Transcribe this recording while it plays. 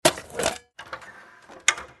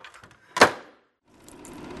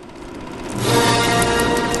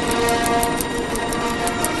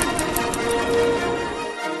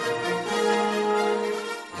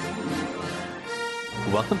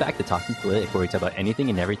back to Talking Flick, where we talk about anything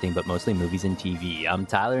and everything, but mostly movies and TV. I'm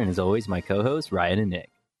Tyler, and as always, my co-hosts, Ryan and Nick.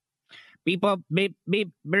 Beep, up, beep,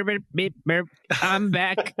 beep, beep, beep, beep, beep. I'm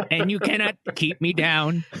back, and you cannot keep me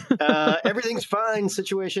down. Everything's fine.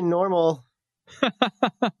 Situation normal.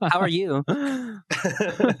 How are you? I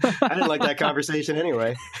didn't like that conversation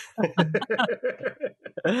anyway.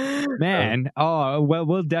 Man, well,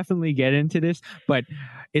 we'll definitely get into this, but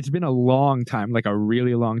it's been a long time, like a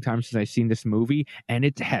really long time since I've seen this movie, and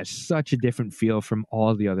it has such a different feel from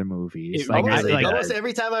all the other movies. Almost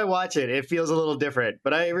every time I watch it, it feels a little different,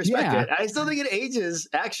 but I respect it. I still think it ages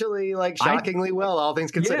actually like shockingly well, all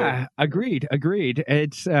things considered. Yeah, agreed.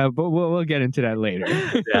 It's but we'll get into that later.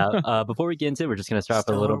 Yeah. Before we get into it, we're just going to start off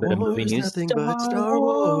with a little bit of movie news. Nothing but Star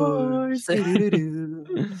Wars.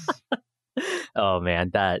 Oh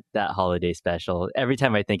man, that holiday special. Every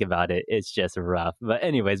time I think about it, it's just rough. But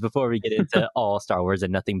anyways, before we get into all Star Wars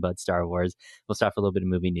and nothing but Star Wars, we'll start with a little bit of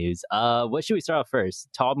movie news. What should we start off first?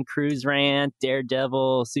 Tom Cruise rant,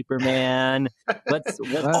 Daredevil, Superman. What's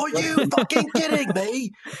Are you fucking kidding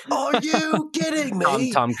me? Are you kidding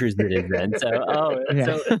me? Tom Cruise did his rant. So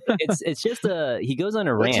it's just he goes on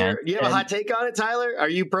a rant. Do you have a hot take on it, Tyler? Are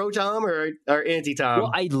you pro Tom or anti Tom?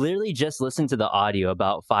 Well, I literally just listened to the audio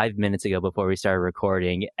about 5 minutes ago before we started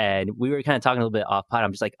recording, and we were kind of talking a little bit off pod.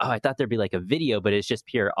 I'm just like, I thought there'd be like a video, but it's just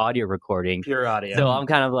pure audio recording. Pure audio. So I'm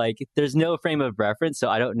kind of like, there's no frame of reference, so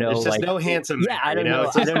I don't know. There's just no handsome. Yeah, I don't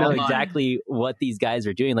know. I don't know exactly what these guys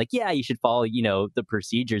are doing. Like, yeah, you should follow, the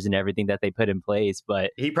procedures and everything that they put in place.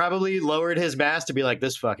 But he probably lowered his mask to be like,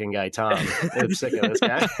 this fucking guy, Tom. I'm sick of this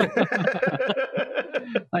guy.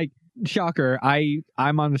 Like, shocker,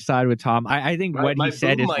 I'm on the side with Tom. I think what he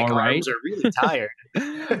said is all right. Arms are really tired.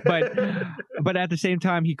 but at the same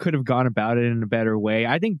time, he could have gone about it in a better way.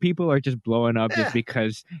 I think people are just blowing up just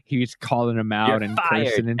because he's calling them out you're and fired.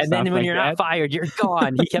 cursing and stuff then when like you're that. not fired, you're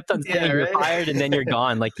gone. He kept on saying you're fired and then you're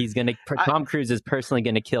gone. Like he's gonna. Tom Cruise is personally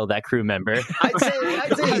gonna kill that crew member. I'd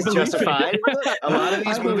say he's justified. A lot of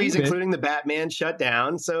these movies, including the Batman, shut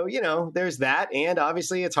down. So there's that, and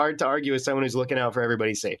obviously it's hard to argue with someone who's looking out for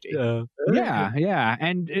everybody's safety. Yeah.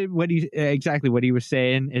 And what he was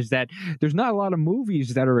saying is that there's not a lot of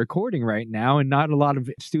movies that are recording right now, and not a lot of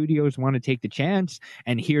studios want to take the chance.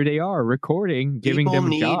 And here they are recording, giving People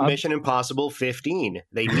them a job. Mission Impossible 15.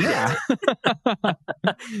 They need it.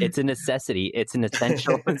 It's a necessity. It's an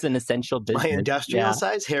essential. It's an essential business. My industrial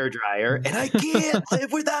size hairdryer, and I can't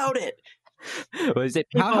live without it. Was it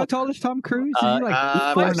how tall is Tom Cruise? Is he like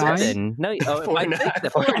 4'9"? No,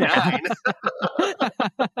 4'9".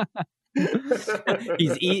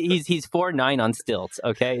 He's 4'9" on stilts.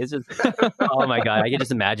 Okay, it's just oh my god, I can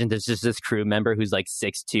just imagine there's just this crew member who's like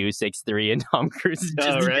 6'2", 6'3", and Tom Cruise is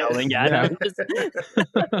just yelling at him.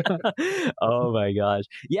 Oh my gosh,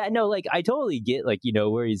 yeah, no, like I totally get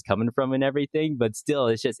where he's coming from and everything, but still,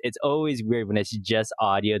 it's always weird when it's just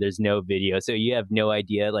audio. There's no video, so you have no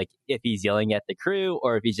idea like if he's yelling at the crew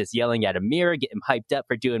or if he's just yelling at a mirror, getting hyped up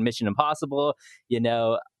for doing Mission Impossible.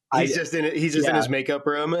 He's just in his makeup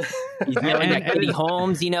room. He's yelling at Katie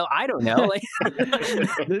Holmes. I don't know. Like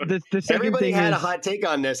the everybody had a hot take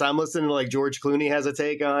on this. I'm listening to like George Clooney has a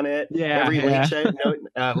take on it. Yeah, every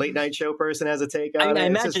late night show person has a take on it. I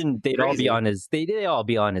imagine they'd all be on his. They'd all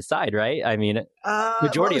be on his side, right? I mean,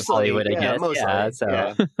 majority of Hollywood, I guess. Mostly,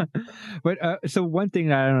 yeah. But so one thing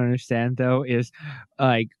that I don't understand though is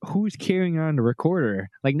like who's carrying on the recorder?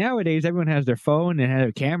 Like nowadays, everyone has their phone and has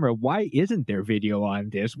a camera. Why isn't there video on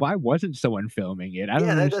this? Why wasn't someone filming it? I don't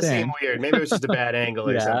understand. That does seem weird. Maybe it was just a bad angle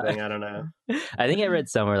or something. I don't know. I think I read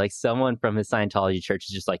somewhere like someone from his Scientology church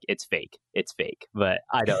is just like, it's fake. But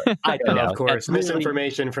I don't know. Of course,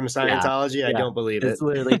 misinformation from Scientology. Yeah. I don't believe it. It's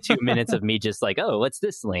literally 2 minutes of me just like, oh, what's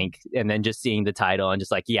this link? And then just seeing the title and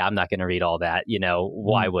just like, yeah, I'm not going to read all that.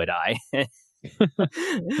 Why would I?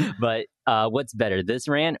 But what's better, this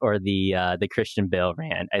rant or the Christian Bale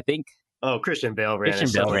rant? I think. Oh, Christian Bale rant.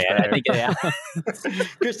 I think, yeah.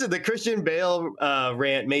 The Christian Bale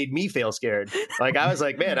rant made me feel scared. Like I was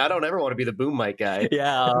like, man, I don't ever want to be the boom mic guy.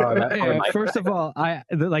 Yeah. First of all,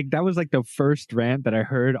 that was like the first rant that I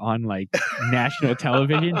heard on like national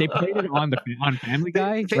television. They played it on Family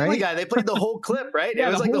Guy. Family Guy. They played the whole clip, right? Yeah,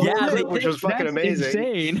 it was like the whole clip, which was fucking amazing.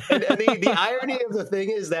 Insane. And the irony of the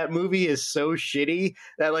thing is that movie is so shitty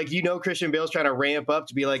that Christian Bale's trying to ramp up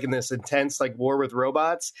to be like in this intense like war with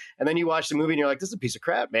robots, and then you watch the movie and you're like, this is a piece of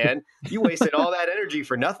crap, man. You wasted all that energy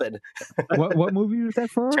for nothing. What movie was that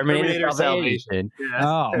for? Terminator Salvation. Yeah.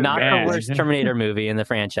 Oh, not the worst Terminator movie in the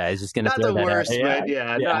franchise. Just gonna not throw the that worst, out.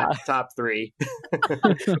 but not top 3.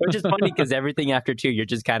 Which is funny because everything after 2, you're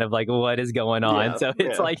just kind of like, what is going on? Yeah, so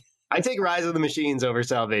it's like I take Rise of the Machines over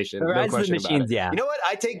Salvation. Rise No of the question about Machines, it. yeah. You know what?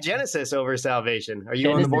 I take Genesis over Salvation. Are you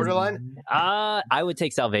on the Genesis- borderline? I would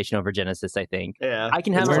take Salvation over Genesis. I think Yeah. I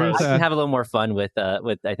can have it's I close. can have a little more fun with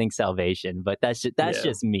I think Salvation, but that's Yeah.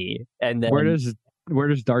 just me. And then where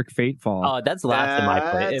does Dark Fate fall? oh, that's last in my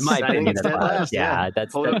play. In my I think opinion, it's that's dead last. yeah,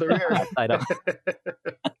 that's Hold up the rear. last. I don't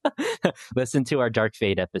listen to our Dark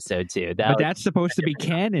Fate episode too. But that's supposed to be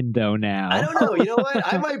canon though now. I don't know. You know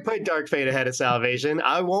what? I might put Dark Fate ahead of Salvation.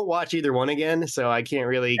 I won't watch either one again, so I can't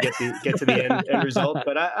really get to the end result.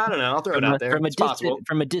 But I don't know. I'll throw it out there. It's possible.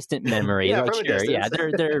 From a distant memory. Yeah, like, from a sure. distance. Yeah,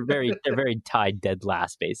 they're very tied dead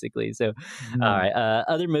last basically. So all right.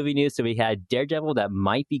 Other movie news. So we had Daredevil that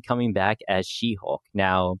might be coming back as She-Hulk.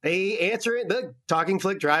 Now They answer it. The Talking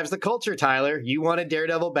Flick drives the culture, Tyler. You wanted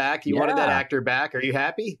Daredevil back. You wanted that actor back. Are you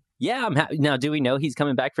happy? yeah, I'm happy. Now, do we know he's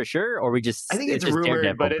coming back for sure, or we just? I think it's just rumored,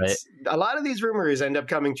 Daredevil, but it's a lot of these rumors end up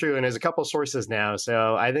coming true, and there's a couple sources now,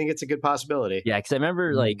 so I think it's a good possibility. yeah, because I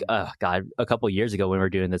remember a couple years ago when we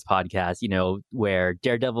were doing this podcast, where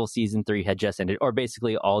Daredevil season 3 had just ended, or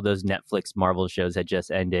basically all those Netflix Marvel shows had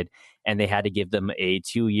just ended, and they had to give them a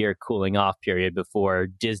 2-year cooling off period before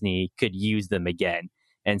Disney could use them again.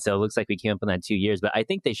 And so it looks like we came up on that 2 years, but I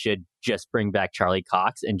think they should just bring back Charlie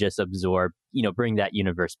Cox and just absorb, bring that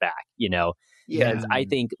universe back, Yeah. Because I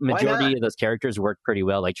think majority of those characters work pretty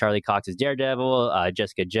well. Like Charlie Cox is Daredevil,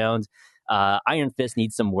 Jessica Jones, Iron Fist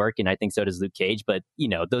needs some work, and I think so does Luke Cage. But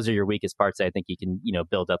those are your weakest parts. I think you can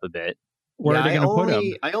build up a bit. Where are they going to put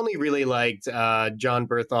him? I only really liked John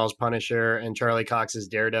Berthal's Punisher and Charlie Cox's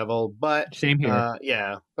Daredevil, but Same here.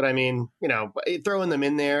 But I mean, throwing them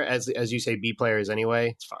in there as you say, B players anyway,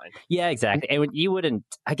 it's fine. Yeah, exactly. And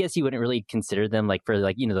I guess you wouldn't really consider them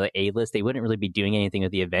the A list. They wouldn't really be doing anything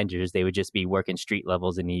with the Avengers. They would just be working street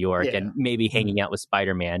levels in New York and maybe hanging out with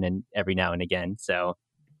Spider-Man and every now and again. So.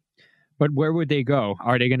 But where would they go?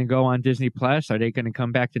 Are they going to go on Disney Plus? Are they going to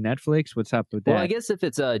come back to Netflix? What's up with that? Well, I guess if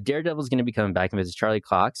it's Daredevil's going to be coming back and it's Charlie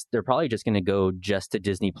Cox, they're probably just going to go just to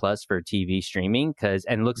Disney Plus for TV streaming and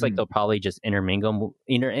it looks like they'll probably just intermingle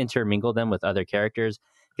them with other characters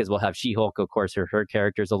because we'll have She-Hulk, of course, her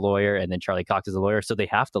character's a lawyer, and then Charlie Cox is a lawyer, so they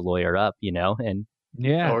have to lawyer up, and.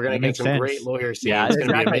 Yeah, we're gonna get some great lawyer scenes. Yeah, it's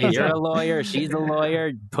gonna be amazing. You're a lawyer, she's a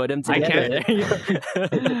lawyer. Put them together.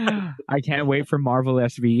 I can't wait for Marvel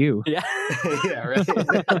SVU. Yeah, yeah, right.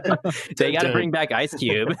 They got to bring back Ice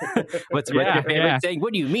Cube. What's your favorite saying?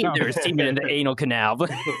 What do you mean there's semen in the anal canal?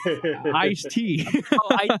 Ice-T.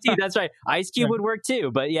 Oh, Ice-T. That's right. Ice Cube would work too,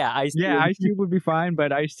 but yeah, Ice-T. Yeah, Ice Cube would be fine,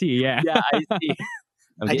 but Ice-T, yeah. Yeah, Ice-T.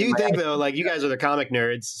 I do think, though, like you guys are the comic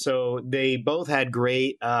nerds, so they both had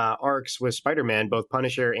great arcs with Spider-Man, both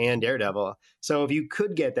Punisher and Daredevil. So if you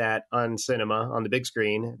could get that on cinema, on the big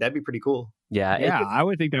screen, that'd be pretty cool. Yeah, I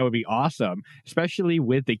would think that would be awesome, especially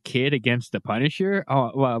with the kid against the Punisher.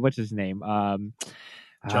 Oh, well, what's his name? John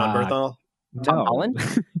Berthal? Tom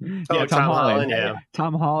Holland? Yeah, Tom Holland, yeah.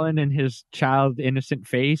 Tom Holland and his child innocent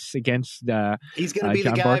face against he's going to be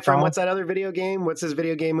the guy from what's that other video game? What's his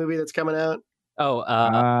video game movie that's coming out? Oh,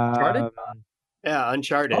 Uncharted? Yeah,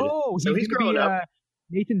 Uncharted. Oh, so he's growing up.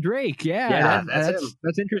 Nathan Drake. Yeah, that's him.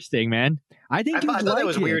 That's interesting, man. I thought that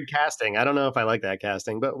was weird casting. I don't know if I like that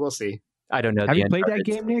casting, but we'll see. I don't know. Have you played that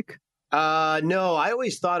game, Nick? No, I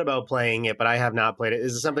always thought about playing it, but I have not played it.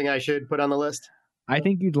 Is it something I should put on the list? I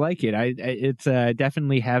think you'd like it. It's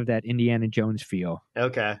definitely have that Indiana Jones feel.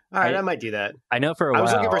 Okay. All right, I might do that. I know for a while. I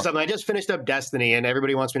was looking for something. I just finished up Destiny, and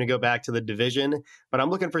everybody wants me to go back to the Division, but I'm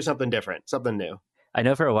looking for something different, something new. I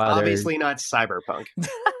know for a while. Obviously not Cyberpunk.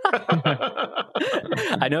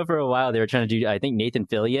 I know for a while they were trying to do, I think, Nathan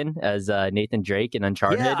Fillion as Nathan Drake in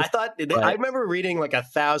Uncharted. Yeah, I remember reading like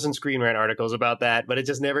 1,000 Screen Rant articles about that, but it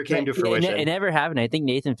just never came to fruition. It never happened. I think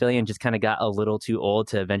Nathan Fillion just kind of got a little too old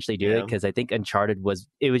to eventually do it because I think Uncharted was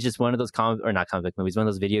just one of those not comic book movies, one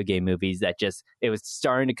of those video game movies that it was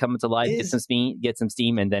starting to come into life, get some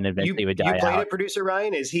steam, and then eventually would die out. You played it, Producer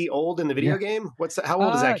Ryan? Is he old in the video game? How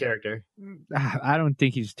old is that character? I don't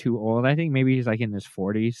think he's too old. I think maybe he's like in his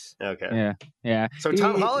 40s. Okay. Yeah. So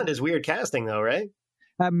Tom Holland is weird casting, though, right?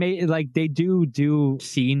 Like they do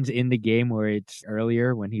scenes in the game where it's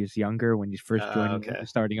earlier when he's younger, when he's first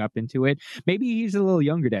starting up into it. Maybe he's a little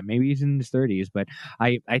younger then. Maybe he's in his 30s, but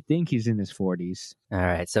I think he's in his 40s. All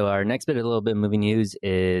right. So our next bit of movie news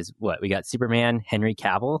is what we got: Superman, Henry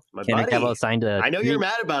Cavill. My Henry buddy. Cavill signed a. I know you're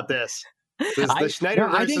mad about this. The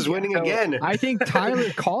Snyderverse is winning again. I think Tyler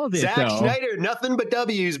called it. Zack Snyder, nothing but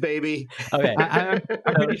W's, baby. Okay, I'm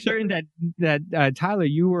pretty certain that Tyler,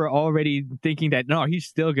 you were already thinking that no, he's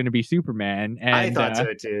still going to be Superman. And I thought so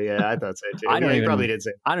too. Yeah, I thought so too. He probably did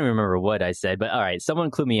say. I don't remember what I said, but all right,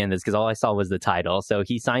 someone clue me in this because all I saw was the title. So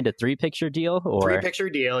he signed a 3-picture deal, or 3-picture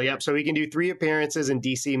deal. Yep. So he can do 3 appearances in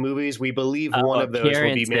DC movies. We believe one of those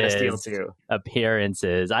will be Man of Steel 2.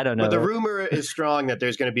 Appearances. I don't know. But the rumor is strong that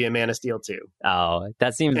there's going to be a Man of Steel 2. Oh,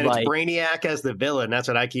 that seems and like it's Brainiac as the villain. That's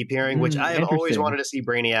what I keep hearing, which I have always wanted to see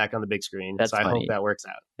Brainiac on the big screen. That's funny. I hope that works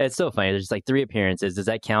out. It's so funny. There's like 3 appearances. Does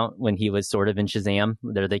that count when he was sort of in Shazam?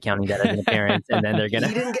 Are they counting that as an appearance? And then they're gonna.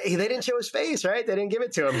 They didn't show his face, right? They didn't give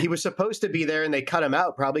it to him. He was supposed to be there, and they cut him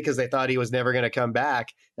out probably because they thought he was never going to come back,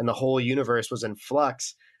 and the whole universe was in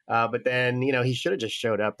flux. But then, he should have just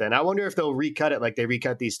showed up then. I wonder if they'll recut it like they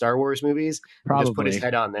recut these Star Wars movies. Probably. Just put his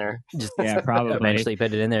head on there. Probably. Eventually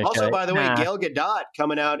put it in there. Also, by the way, Gal Gadot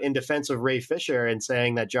coming out in defense of Ray Fisher and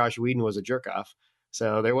saying that Josh Whedon was a jerk-off.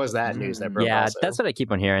 So there was that news that broke. Yeah, also. That's what I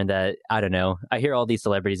keep on hearing. That I don't know. I hear all these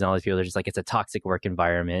celebrities and all these people. They're just like, it's a toxic work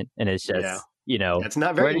environment, and it's just it's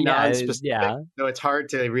not very non-specific. So it's hard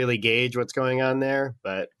to really gauge what's going on there.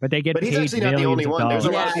 But they get. But he's actually not the only one. There's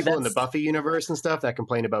a lot of people in the that's... Buffy universe and stuff that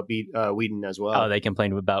complain about Whedon as well. Oh, they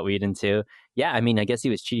complained about Whedon too. Yeah, I mean, I guess he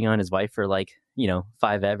was cheating on his wife for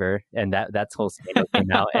 5 ever, and that's whole scandal came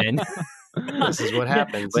out and. This is what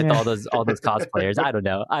happens with all those cosplayers. I don't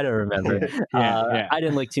know. I don't remember. I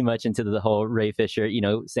didn't look too much into the whole Ray Fisher,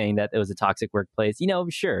 saying that it was a toxic workplace.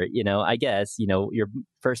 Sure. I guess, your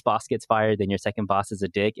first boss gets fired, then your second boss is a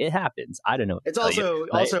dick. It happens. I don't know. It's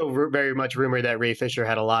also very much rumored that Ray Fisher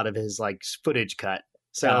had a lot of his footage cut.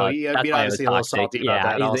 So I'd be obviously a little salty about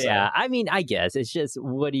that also. Yeah, I mean, I guess it's just,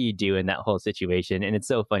 what do you do in that whole situation? And it's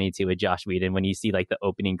so funny too with Josh Whedon when you see the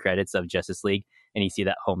opening credits of Justice League and you see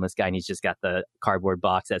that homeless guy and he's just got the cardboard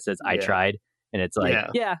box that says "I tried." And it's like,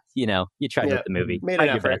 you tried with the movie. Made an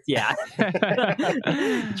effort. Yeah.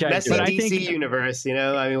 That's the DC universe,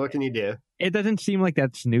 I mean, what can you do? It doesn't seem like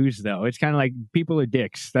that's news, though. It's kind of like people are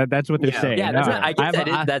dicks. That's what they're saying. Yeah,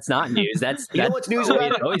 that's not news. That's what's news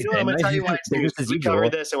about it? I'm going to tell you why it's news. We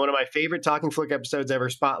covered this in one of my favorite Talking Flick episodes ever,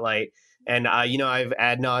 Spotlight. And, I've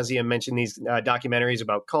ad nauseum mentioned these documentaries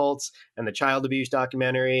about cults and the child abuse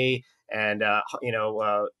documentary and,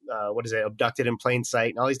 what is it, Abducted in Plain Sight,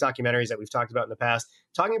 and all these documentaries that we've talked about in the past.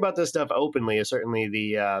 Talking about this stuff openly is certainly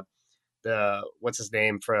the what's his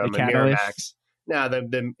name from Miramax. No,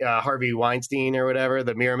 the Harvey Weinstein or whatever,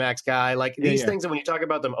 the Miramax guy. These things, and when you talk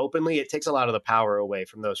about them openly, it takes a lot of the power away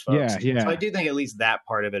from those folks. So I do think at least that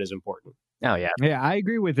part of it is important. Oh, yeah. Yeah, I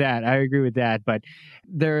agree with that. But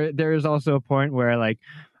there is also a point where,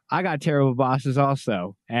 I got terrible bosses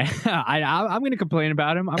also. And I'm going to complain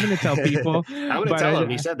about him. I'm going to tell people. I'm going to tell him.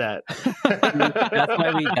 He said that.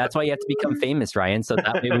 That's why you have to become famous, Ryan. So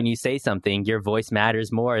that way when you say something, your voice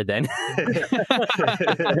matters more than.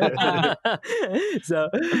 So,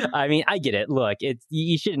 I mean, I get it. Look,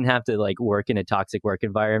 you shouldn't have to work in a toxic work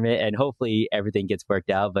environment, and hopefully everything gets worked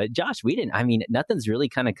out. But Josh Whedon, I mean, nothing's really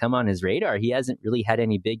kind of come on his radar. He hasn't really had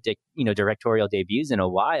any big, directorial debuts in a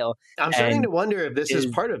while. I'm starting to wonder if this is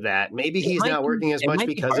part of that. Maybe he's not working as much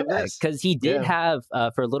because of this. Because he did have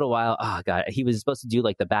for a little while. Oh God, he was supposed to do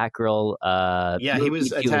the Batgirl. He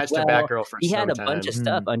was attached to Batgirl for. He some had a time. bunch of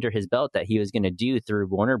stuff under his belt that he was going to do through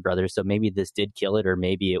Warner Brothers. So maybe this did kill it, or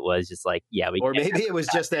maybe it was just or maybe it was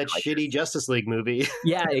just that shitty Justice League movie.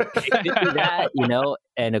 Yeah, it could be that,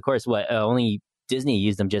 And of course, only Disney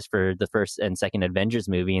used them just for the first and second Avengers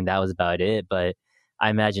movie, and that was about it. But I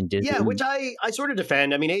imagine Disney. Yeah, which I sort of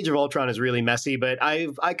defend. I mean, Age of Ultron is really messy, but I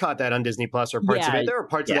caught that on Disney Plus or parts of it. There are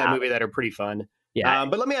parts of that movie that are pretty fun. Yeah.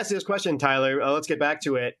 But let me ask you this question, Tyler. Let's get back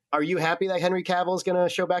to it. Are you happy that Henry Cavill is going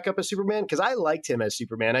to show back up as Superman? Because I liked him as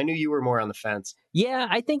Superman. I knew you were more on the fence. Yeah,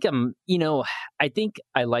 I think I think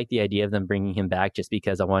I like the idea of them bringing him back just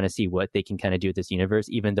because I want to see what they can kind of do with this universe,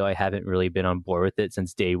 even though I haven't really been on board with it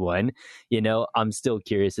since day one. I'm still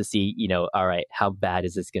curious to see, all right, how bad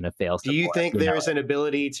is this going to fail? Do you think there's an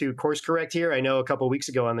ability to course correct here? I know a couple of weeks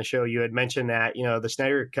ago on the show, you had mentioned that, the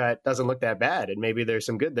Snyder cut doesn't look that bad and maybe there's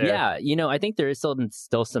some good there. Yeah, I think there is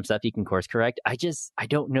still some stuff you can course correct. I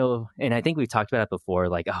don't know. And I think we've talked about it before,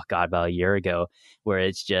 about a year ago, where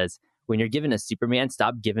it's just, when you're giving us Superman,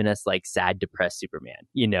 stop giving us sad, depressed Superman.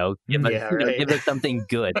 Give us something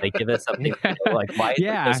good. Give us something why is he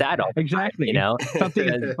so sad all the exactly. time,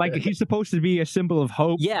 something he's supposed to be a symbol of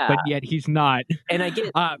hope, but yet he's not. And I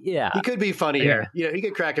get, he could be funnier. He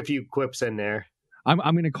could crack a few quips in there. I'm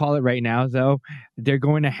going to call it right now, though. They're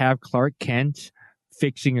going to have Clark Kent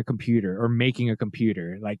fixing a computer or making a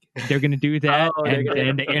computer. Like they're gonna do that, and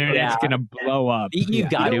then the internet's gonna blow up. You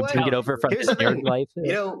got to bring it over from Here's the the thing. life.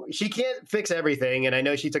 You know, she can't fix everything, and I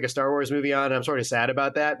know she took a Star Wars movie on, and I'm sort of sad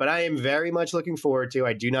about that, but I am very much looking forward to,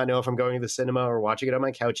 I do not know if I'm going to the cinema or watching it on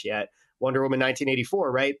my couch yet, Wonder Woman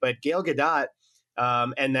 1984, right? But Gail Gadot,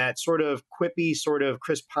 and that sort of quippy sort of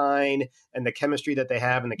Chris Pine and the chemistry that they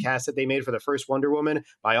have and the cast that they made for the first Wonder Woman,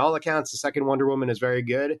 by all accounts, the second Wonder Woman is very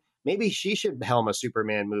good. Maybe she should helm a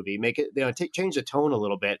Superman movie, make it, change the tone a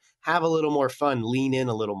little bit, have a little more fun, lean in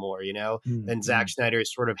a little more, than Zack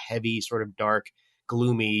Snyder's sort of heavy, sort of dark,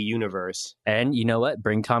 gloomy universe. And you know what?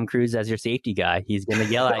 Bring Tom Cruise as your safety guy. He's going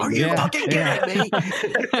to yell at you. Are you fucking kidding me?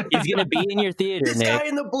 He's going to be in your theater, This Nick. guy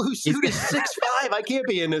in the blue suit is 6'5". I can't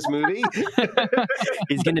be in this movie.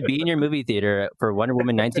 He's going to be in your movie theater for Wonder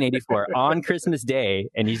Woman 1984 on Christmas Day,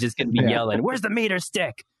 and he's just going to be yelling, "Where's the meter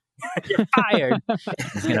stick? You're fired."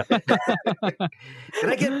 Can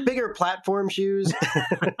I get bigger platform shoes?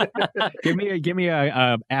 give me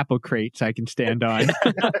a apple crate so I can stand on.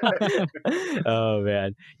 Oh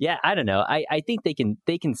man, yeah. I don't know. I think they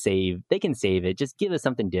can save it. Just give us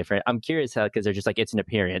something different. I'm curious how, because they're just like, it's an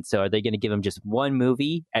appearance. So are they going to give him just one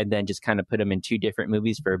movie and then just kind of put him in two different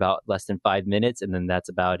movies for about less than 5 minutes, and then that's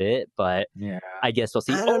about it? But yeah, I guess we'll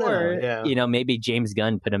see. I don't know. Yeah. Maybe James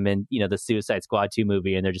Gunn put him in, the Suicide Squad 2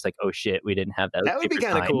 movie, and they're just like, oh shit, we didn't have that. That would be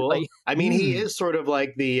kind of cool. Like, I mean, he is sort of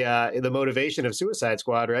like the motivation of Suicide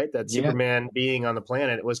Squad, right? That Superman being on the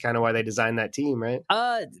planet was kind of why they designed that team, right?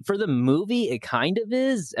 For the movie, it kind of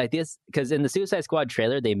is, I guess, because in the Suicide Squad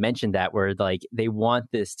trailer, they mentioned that where like they want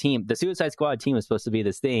this team. The Suicide Squad team was supposed to be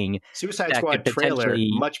this thing. Suicide Squad trailer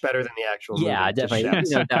much better than the actual movie. Yeah, definitely.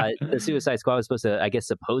 The Suicide Squad was supposed to, I guess,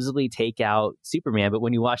 supposedly take out Superman, but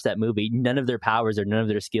when you watch that movie, none of their powers or none of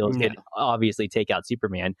their skills could obviously take out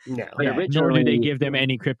Superman. No. But originally, nor did they give them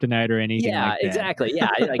any kryptonite or anything. Yeah, like that. exactly. Yeah,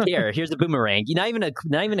 like here's a boomerang. Not even a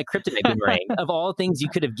kryptonite boomerang. Of all things you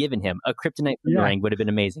could have given him, a kryptonite boomerang would have been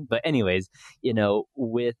amazing. But anyways,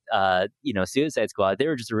 with Suicide Squad, they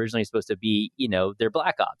were just originally supposed to be, they're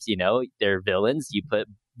Black Ops. They're villains. You put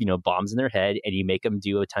bombs in their head and you make them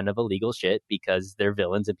do a ton of illegal shit because they're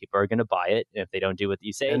villains and people are going to buy it. And if they don't do what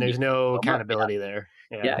you say, and there's no accountability there.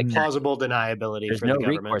 Yeah, exactly. Plausible deniability. There's for no the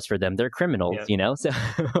government. recourse for them. They're criminals, So,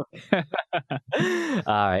 all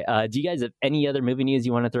right. Do you guys have any other movie news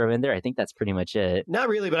you want to throw in there? I think that's pretty much it. Not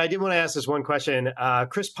really, but I did want to ask this one question.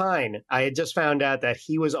 Chris Pine, I had just found out that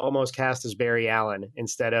he was almost cast as Barry Allen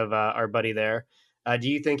instead of our buddy there. Do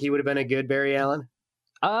you think he would have been a good Barry Allen?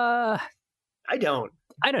 I don't.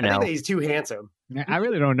 I don't know. I think that he's too handsome. I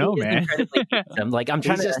really don't know, man. Like I'm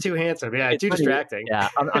trying he's just too handsome. Yeah, too distracting. Yeah,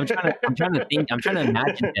 I'm trying to think. I'm trying to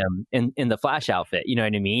imagine him in the Flash outfit. You know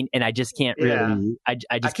what I mean? And I just can't really. Yeah.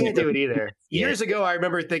 I just can't do it either. Years ago, I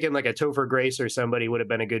remember thinking like a Topher Grace or somebody would have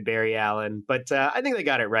been a good Barry Allen, but I think they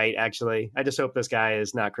got it right. Actually, I just hope this guy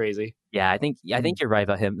is not crazy. Yeah, I think you're right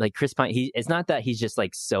about him. Like Chris Pine, it's not that he's just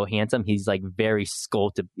like so handsome. He's like very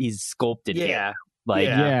sculpted. He's sculpted. Yeah. Like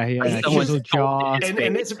Someone's jaw.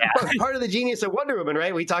 And it's part of the genius of Wonder Woman,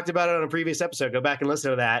 right? We talked about it on a previous episode. Go back and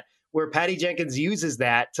listen to that, where Patty Jenkins uses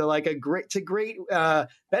that to like great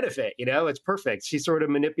benefit. It's perfect. She sort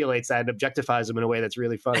of manipulates that and objectifies them in a way that's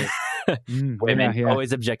really funny. Women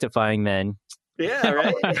always objectifying men. Yeah,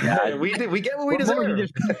 right. Yeah, we get what we deserve.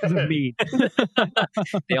 Just pieces of meat.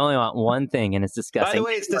 They only want one thing, and it's disgusting. By the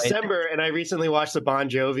way, it's December, and I recently watched the Bon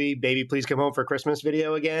Jovi "Baby Please Come Home for Christmas"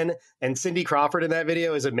 video again, and Cindy Crawford in that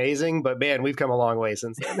video is amazing. But man, we've come a long way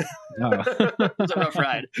since then. It's a rough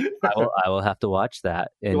ride. I will have to watch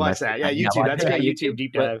that. Watch that. Yeah, YouTube. That's a YouTube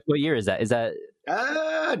deep dive. What year is that? Is that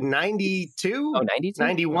 92? Oh, 92?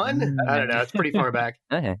 91? I don't know. It's pretty far back.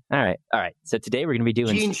 Okay. All right. So today we're going to be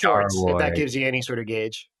doing jean Star shorts, Wars. if that gives you any sort of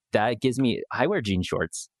gauge. That gives me... I wear jean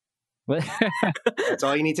shorts. What? That's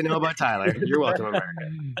all you need to know about Tyler. You're welcome, America.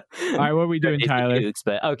 All right, what are we doing, Tyler? Dukes,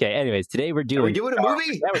 but okay, anyways, today we're doing... Are we doing a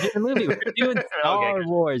movie? Yeah, we're doing a movie. We're doing Star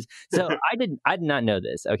Wars. So I did not know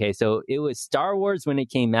this. Okay, so it was Star Wars when it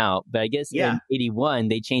came out, but I guess in 81,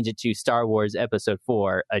 they changed it to Star Wars Episode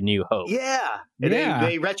 4, A New Hope. Yeah. And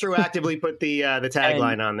they retroactively put the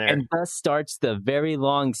tagline on there. And thus starts the very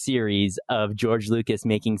long series of George Lucas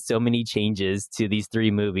making so many changes to these 3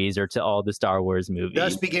 movies or to all the Star Wars movies.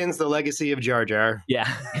 Thus begins the legacy of Jar Jar.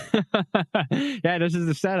 Yeah. Yeah, this is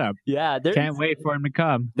the setup. Yeah. Can't wait for him to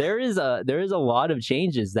come. There is a lot of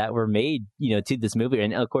changes that were made, to this movie.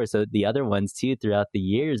 And of course, the other ones too throughout the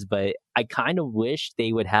years. But I kind of wish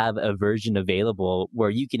they would have a version available where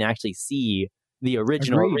you can actually see the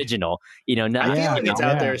original. I feel like it's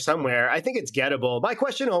out there somewhere. I think it's gettable. My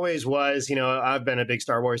question always was, I've been a big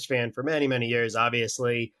Star Wars fan for many, many years,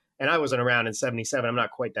 obviously. and I wasn't around in 77. I'm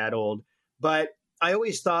not quite that old. But I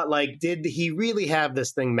always thought, like, did he really have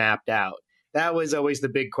this thing mapped out? That was always the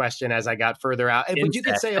big question as I got further out. But you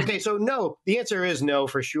could say, okay, so no, the answer is no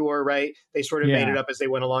for sure, right? They sort of made it up as they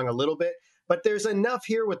went along a little bit. But there's enough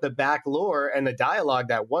here with the back lore and the dialogue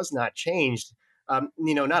that was not changed.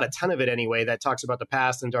 Not a ton of it anyway, that talks about the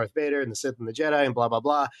past and Darth Vader and the Sith and the Jedi and blah, blah,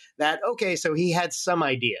 blah. That, okay, so he had some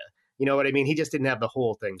idea. You know what I mean? He just didn't have the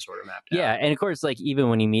whole thing sort of mapped out. Yeah, and of course, like even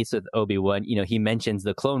when he meets with Obi-Wan, he mentions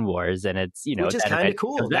the Clone Wars, and it's which is kind of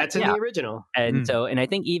cool. That's in the original. And so, and I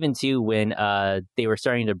think even too when they were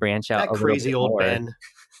starting to branch out, that crazy old Ben.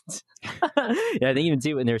 Yeah, I think even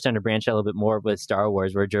too when they were starting to branch out a little bit more with Star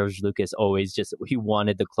Wars, where George Lucas always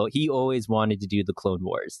he always wanted to do the Clone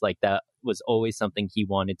Wars. Like that was always something he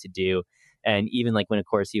wanted to do. And even like when, of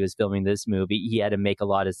course, he was filming this movie, he had to make a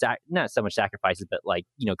lot of not so much sacrifices, but like,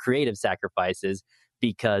 creative sacrifices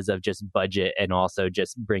because of just budget and also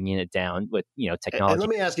just bringing it down with, technology. And let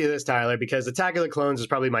me ask you this, Tyler, because Attack of the Clones is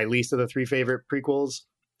probably my least of the three favorite prequels.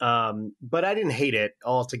 But I didn't hate it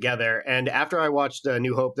altogether. And after I watched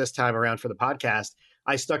New Hope this time around for the podcast,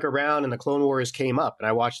 I stuck around and the Clone Wars came up and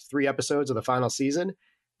I watched 3 episodes of the final season.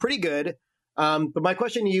 Pretty good. But my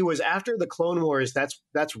question to you was, after the Clone Wars,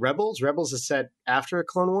 that's Rebels? Rebels is set after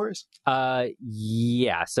Clone Wars?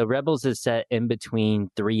 Yeah. So Rebels is set in between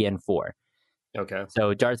 3 and 4. Okay.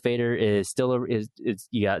 So Darth Vader is still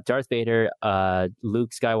you got Darth Vader.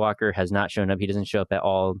 Luke Skywalker has not shown up. He doesn't show up at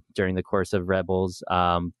all during the course of Rebels.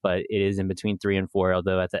 But it is in between 3 and 4.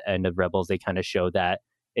 Although at the end of Rebels, they kind of show that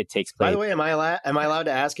it takes place. By the way, am I allowed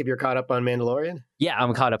to ask if you're caught up on Mandalorian? Yeah,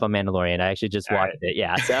 I'm caught up on Mandalorian. I actually just watched it.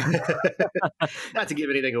 Yeah, so not to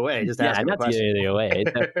give anything away, just not to give anything away.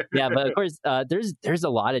 So, yeah, but of course, there's a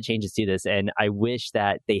lot of changes to this, and I wish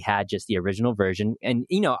that they had just the original version. And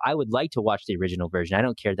I would like to watch the original version. I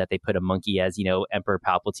don't care that they put a monkey as Emperor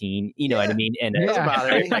Palpatine. You know what I mean? And doesn't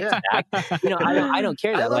bother me. I don't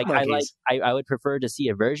care that. I would prefer to see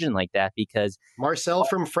a version like that because Marcel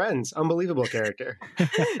from Friends, unbelievable character.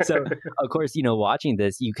 So of course, watching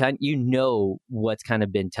this, you know what's kind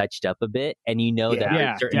of been touched up a bit, and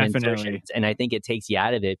that certain insertions, and I think it takes you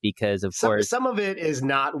out of it because of course some of it is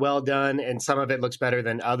not well done and some of it looks better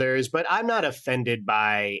than others, but I'm not offended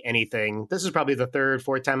by anything. This is probably the 3rd,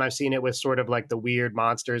 4th time I've seen it, with sort of like the weird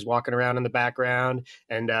monsters walking around in the background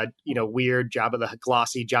and weird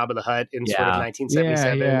glossy Jabba the Hutt in sort of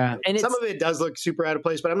 1977. Yeah. And some of it does look super out of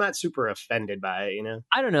place, but I'm not super offended by it,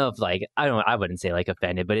 I don't know if I wouldn't say like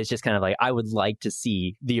offended, but it's just kind of like I would like to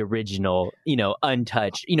see the original,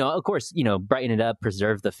 untouched, of course, brighten it up,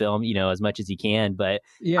 preserve the film, as much as you can, but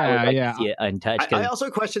I would like to see it untouched. I also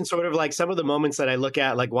question sort of like some of the moments that I look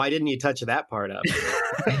at, like, why didn't you touch that part up?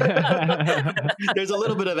 There's a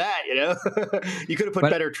little bit of that, you could have put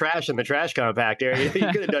better trash in the trash compactor.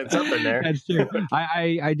 You could have done something there. That's true.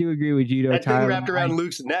 I do agree with you, that Tyler. Thing wrapped around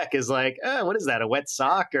Luke's neck is like, what is that? A wet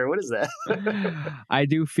sock or what is that? I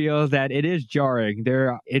do feel that it is jarring.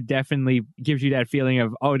 It definitely gives you that feeling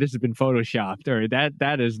of, oh, this has been photoshopped, or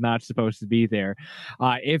that is not supposed to be there.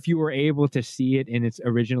 If you were able to see it in its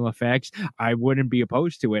original effects, I wouldn't be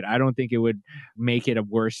opposed to it. I don't think it would make it a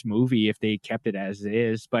worse movie if they kept it as it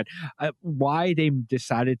is. But why they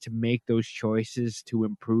decided to make those choices to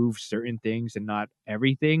improve certain things and not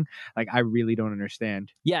everything, like, I really don't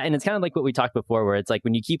understand. Yeah, and it's kind of like what we talked before, where it's like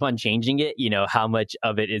when you keep on changing it, how much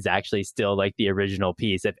of it is actually still like the original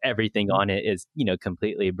piece if everything on it is,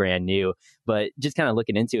 completely brand new. But just kind of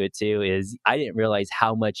looking into it too, is I didn't realize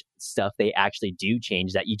how much stuff they actually do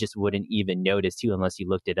change that you just wouldn't even notice too unless you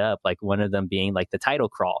looked it up. Like one of them being like the title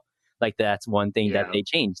crawl. Like that's one thing that they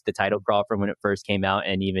changed. The title crawl from when it first came out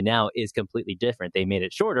and even now is completely different. They made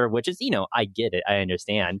it shorter, which is, I get it. I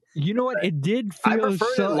understand. You know what? It did feel I prefer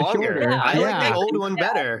it longer. Shorter. I like the old one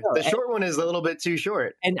better. The short one is a little bit too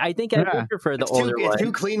short. And I think I would prefer the older one. It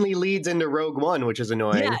too cleanly leads into Rogue One, which is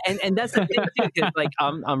annoying. Yeah, and that's the thing too, because like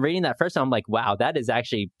I'm reading that first, I'm like, wow, that is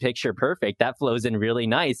actually picture perfect. That flows in really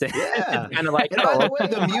nice. Yeah. Kind of like, and by the way,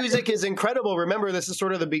 the music is incredible. Remember, this is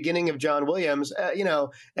sort of the beginning of John Williams,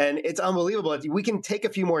 and it's unbelievable. We can take a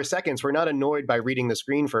few more seconds. We're not annoyed by reading the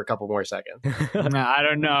screen for a couple more seconds. I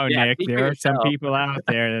don't know, Nick. There are some people out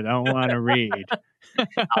there that don't want to read.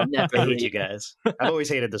 I'll never hate you guys. I've always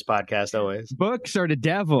hated this podcast, always. Books are the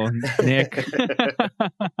devil, Nick.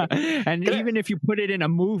 And even if you put it in a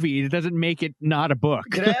movie, it doesn't make it not a book.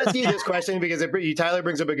 Can I ask you this question? Because Tyler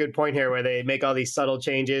brings up a good point here where they make all these subtle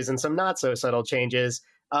changes and some not so subtle changes.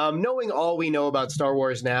 Knowing all we know about Star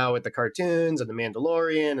Wars now with the cartoons and the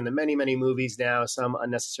Mandalorian and the many, many movies now, some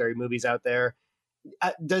unnecessary movies out there,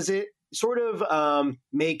 does it sort of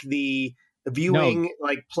make the viewing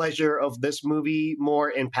like pleasure of this movie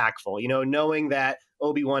more impactful, knowing that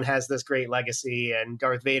Obi-Wan has this great legacy and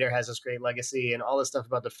Darth Vader has this great legacy and all this stuff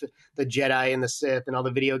about the Jedi and the Sith and all the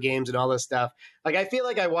video games and all this stuff. Like, I feel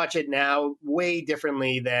like I watch it now way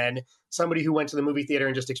differently than somebody who went to the movie theater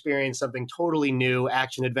and just experienced something totally new,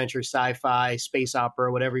 action, adventure, sci-fi, space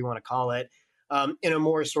opera, whatever you want to call it, in a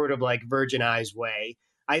more sort of like virginized way.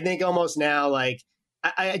 I think almost now, like,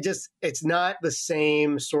 I just, it's not the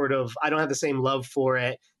same sort of, I don't have the same love for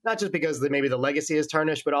it, not just because maybe the legacy is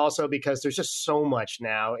tarnished, but also because there's just so much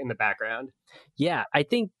now in the background. Yeah, I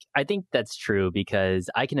think that's true, because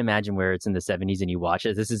I can imagine where it's in the 70s and you watch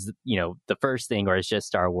it. This is, the first thing, or it's just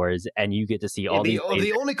Star Wars, and you get to see all the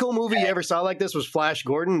only cool movie you ever saw like this was Flash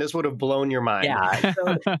Gordon. This would have blown your mind. Yeah,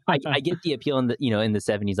 so I get the appeal in the in the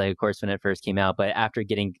 70s, like, of course, when it first came out. But after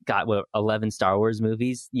got 11 Star Wars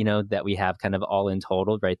movies, that we have kind of all in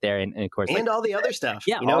total right there, and of course, and like, all the other stuff.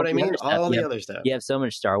 Yeah, you know what I mean. All the other stuff. You have so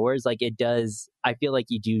much Star Wars. Like, it does. I feel like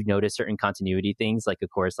you do notice certain continuity things. Like, of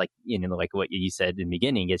course, like, like what you said in the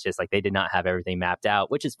beginning, it's just like they did not have everything mapped out,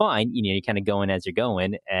 which is fine. You're kind of going as you're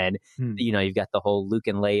going, and you've got the whole Luke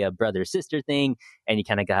and Leia brother sister thing, and you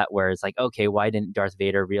kind of got where it's like, okay, why didn't Darth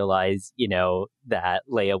Vader realize that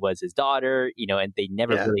Leia was his daughter? And they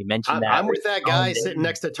never really mentioned that. I'm with that guy sitting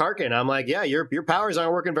next to Tarkin. I'm like, yeah, your powers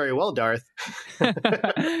aren't working very well, Darth.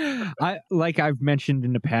 I've mentioned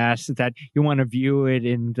in the past, that you want to view it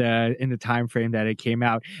in the time frame that it came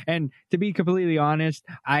out. And to be completely honest,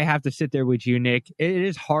 I have to sit there with you, Nick. It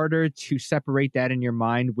is harder to separate that in your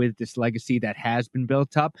mind with this legacy that has been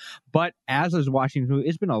built up. But as I was watching this movie,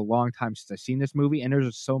 it's been a long time since I've seen this movie, and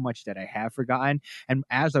there's so much that I have forgotten. And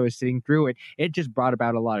as I was sitting through it, it just brought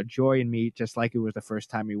about a lot of joy in me, just like it was the first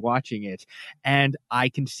time me watching it. And I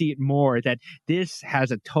can see it more that this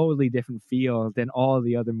has a totally different feel than all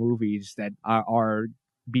the other movies that are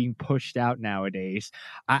being pushed out nowadays.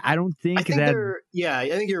 I don't think that. I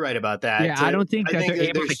think you're right about that. Yeah, I don't think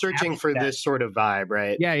that they're searching for this sort of vibe,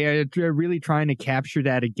 right? Yeah, they're really trying to capture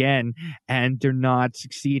that again, and they're not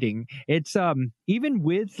succeeding. It's even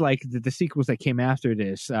with like the sequels that came after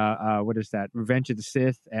this. What is that? Revenge of the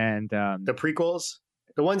Sith and the prequels.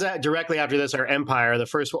 The ones that directly after this are Empire, the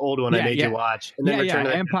first old one I made you watch. And then Return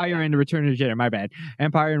of the Empire and the Return of the Jedi. My bad.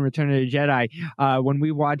 Empire and Return of the Jedi. When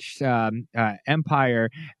we watched Empire,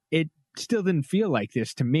 it still didn't feel like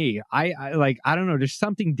this to me. I don't know. There's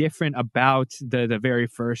something different about the very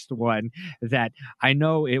first one, that I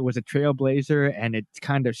know it was a trailblazer and it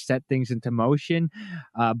kind of set things into motion.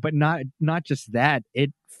 But not just that.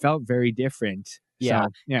 It felt very different. Yeah. So,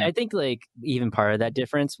 yeah. I think like even part of that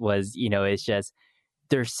difference was, it's just,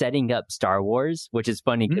 they're setting up Star Wars, which is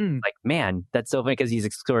funny. Like, man, that's so funny, because he's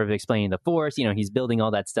sort of explaining the Force, he's building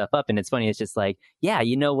all that stuff up. And it's funny. It's just like, yeah,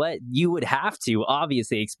 you know what? You would have to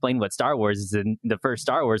obviously explain what Star Wars is in the first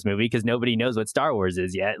Star Wars movie, because nobody knows what Star Wars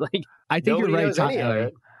is yet. Like, I think you're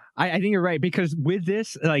right. I think you're right, because with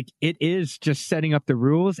this, like, it is just setting up the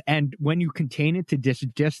rules, and when you contain it to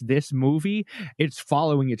just this movie, it's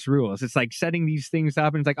following its rules. It's like setting these things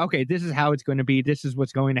up, and it's like, okay, this is how it's going to be, this is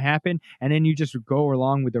what's going to happen, and then you just go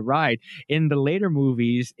along with the ride. In the later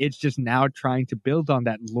movies, it's just now trying to build on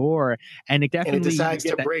that lore, and it definitely decides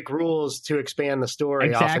to break rules to expand the story.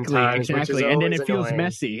 Exactly, and then it feels annoying.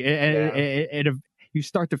 Messy. You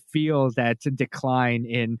start to feel that decline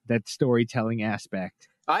in that storytelling aspect.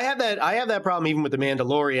 I have that problem even with The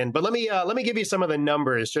Mandalorian, but let me give you some of the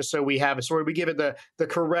numbers just so we give it the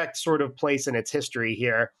correct sort of place in its history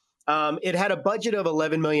here. It had a budget of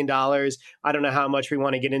 $11 million. I don't know how much we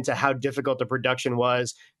want to get into how difficult the production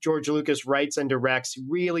was. George Lucas writes and directs,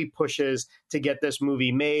 really pushes to get this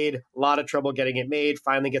movie made. A lot of trouble getting it made,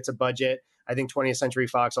 finally gets a budget. I think 20th Century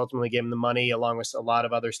Fox ultimately gave him the money, along with a lot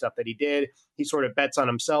of other stuff that he did. He sort of bets on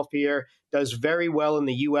himself here. Does very well in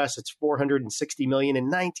the U.S. It's $460 million in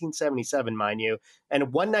 1977, mind you,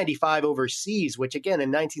 and 195 overseas, which again in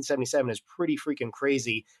 1977 is pretty freaking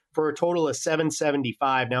crazy, for a total of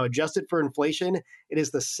 775. Now, adjusted for inflation, it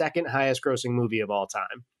is the second highest grossing movie of all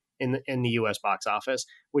time in the U.S. box office,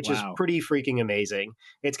 which is pretty freaking amazing.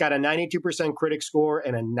 It's got a 92% critic score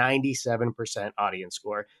and a 97% audience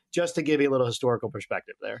score, just to give you a little historical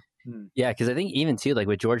perspective there. Yeah, because I think even too, like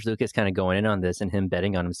with George Lucas kind of going in on this and him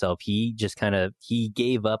betting on himself, he just he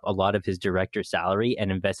gave up a lot of his director salary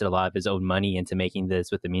and invested a lot of his own money into making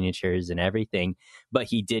this with the miniatures and everything. But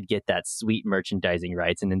he did get that sweet merchandising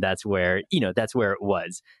rights, and then that's where it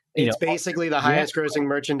was. It's basically the highest grossing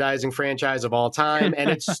merchandising franchise of all time. And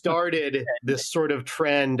it started this sort of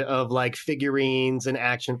trend of like figurines and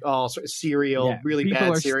action, all sort of cereal, really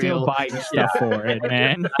bad cereal. People are still buying stuff for it,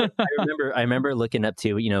 man. I remember looking up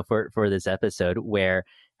to, for this episode where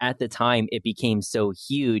at the time it became so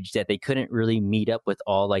huge that they couldn't really meet up with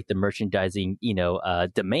all like the merchandising,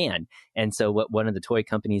 demand. And so what one of the toy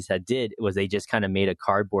companies had did was they just kind of made a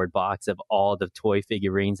cardboard box of all the toy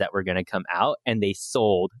figurines that were going to come out, and they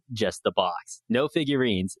sold just the box. No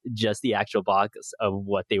figurines, just the actual box of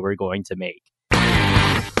what they were going to make.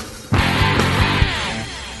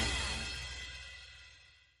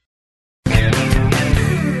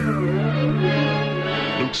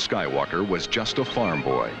 Luke Skywalker was just a farm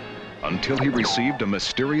boy until he received a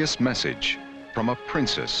mysterious message from a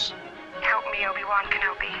princess. Help me, Obi-Wan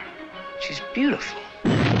Kenobi. She's beautiful.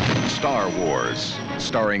 Star Wars,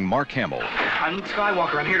 starring Mark Hamill, I'm Luke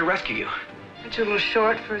Skywalker. I'm here to rescue you. Aren't you a little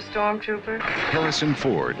short for a stormtrooper? Harrison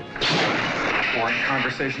Ford, Boring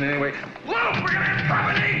conversation anyway. Luke, we're gonna have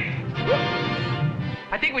company!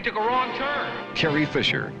 I think we took a wrong turn. Carrie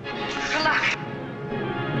Fisher, Good luck.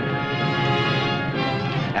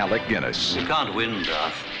 Alec Guinness, You can't win,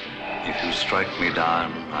 Darth. If you strike me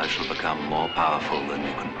down, I shall become more powerful than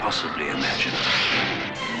you can possibly imagine.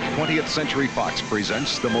 20th Century Fox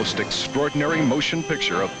presents the most extraordinary motion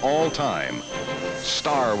picture of all time,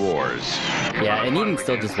 Star Wars. Yeah, and even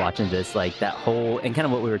still just watching this, like that whole, and kind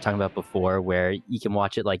of what we were talking about before, where you can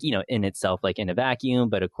watch it like, in itself, like in a vacuum,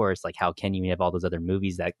 but of course, like how can you have all those other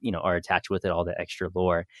movies that, are attached with it, all the extra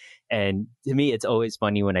lore. And to me, it's always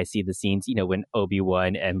funny when I see the scenes, when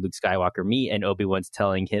Obi-Wan and Luke Skywalker meet and Obi-Wan's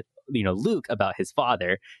telling him, Luke about his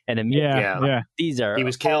father. And these are He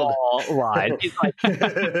was killed. all lies. He's like,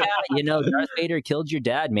 Darth Vader killed your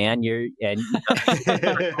dad, man. I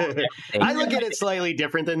look at it slightly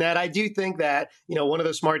different than that. I do think that, one of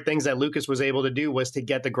the smart things that Lucas was able to do was to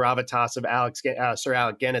get the gravitas of Sir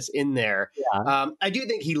Alec Guinness in there. Yeah. I do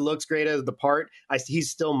think he looks great as the part. He's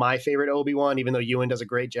still my favorite Obi-Wan, even though Ewan does a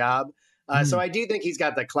great job. So I do think he's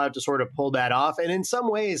got the clout to sort of pull that off. And in some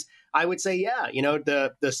ways, I would say,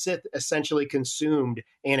 the Sith essentially consumed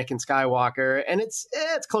Anakin Skywalker, and it's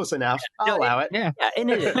close enough. I'll allow it. Yeah, and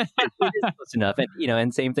it is close enough. And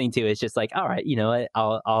and same thing too. It's just like, all right,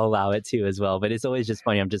 I'll allow it too as well. But it's always just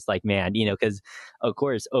funny. I'm just like, man, because of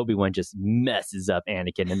course Obi-Wan just messes up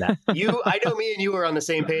Anakin in that. I know me and you were on the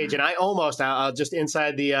same page, and I almost, I'll just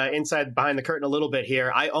inside behind the curtain a little bit here.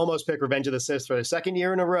 I almost picked Revenge of the Sith for the second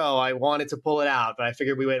year in a row. I wanted to pull it out, but I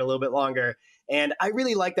figured we wait a little bit longer. And I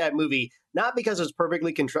really like that movie, not because it's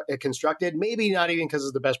perfectly constructed, maybe not even because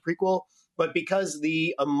it's the best prequel, but because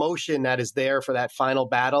the emotion that is there for that final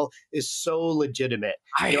battle is so legitimate.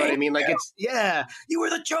 You know what I mean? Like, you were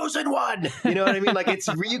the chosen one. You know what I mean? Like,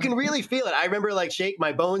 you can really feel it. I remember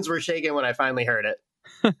my bones were shaking when I finally heard it.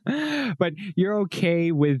 But you're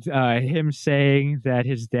okay with him saying that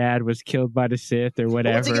his dad was killed by the Sith or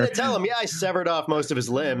whatever? What's he going to tell him? Yeah, I severed off most of his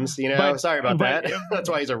limbs. Sorry about that. That's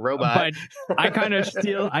why he's a robot. But I kind of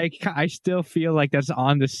I still feel like that's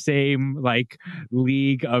on the same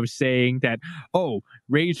league of saying that,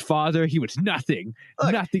 Rey's father, he was nothing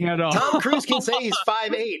at all. Tom Cruise can say he's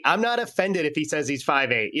 5'8". I'm not offended if he says he's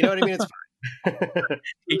 5'8". You know what I mean? It's fine.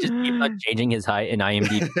 He just keeps on changing his height in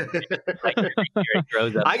IMDb. It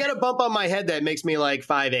grows up. I got a bump on my head that makes me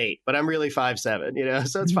 5'8", but I'm really 5'7",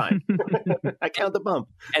 so it's fine. I count the bump.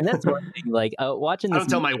 And that's one thing, watching this. I don't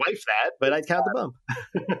tell my wife that, but I count the bump.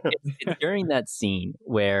 It's during that scene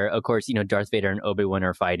where, of course, Darth Vader and Obi-Wan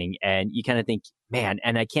are fighting, and you kind of think, man,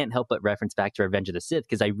 and I can't help but reference back to Revenge of the Sith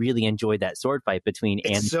because I really enjoyed that sword fight between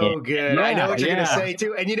Anakin. It's so good. I know what you're going to say,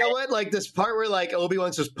 too. And you know what? This part where,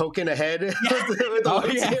 Obi-Wan's just poking ahead with the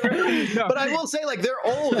lightsaber. No. But I will say, they're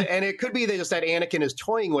old, and it could be they just that Anakin is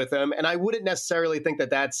toying with them, and I wouldn't necessarily think that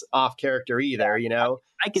that's off character either,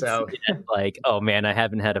 I could see it oh man, I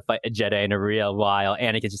haven't had to fight a Jedi in a real while.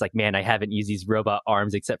 Anakin's just man, I haven't used these robot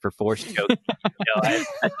arms except for Force choke. And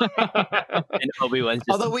Obi-Wan's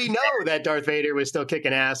just. Although we know that Darth Vader was still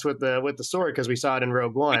kicking ass with the sword because we saw it in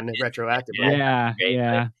Rogue One retroactively. Yeah.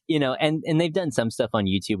 And they've done some stuff on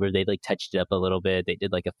YouTube where they've touched it up a little bit. They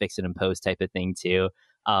did a fix it and post type of thing too.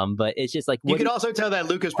 But it's just you could also tell that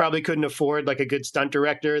Lucas probably couldn't afford a good stunt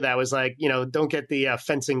director that was don't get the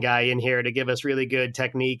fencing guy in here to give us really good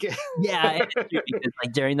technique. Yeah,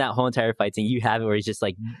 because, during that whole entire fight scene, you have it where he's just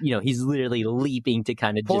he's literally leaping to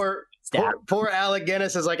kind of Poor Alec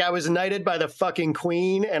Guinness is I was knighted by the fucking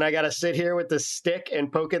queen, and I got to sit here with this stick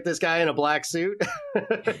and poke at this guy in a black suit.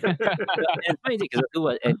 It's funny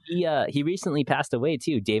because he recently passed away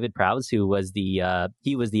too. David Prowse, who was the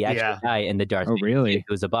actual guy in the Darth Vader really?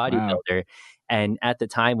 Who was a bodybuilder. Wow. And at the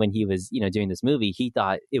time when he was, doing this movie, he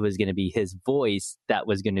thought it was going to be his voice that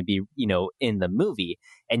was going to be, in the movie.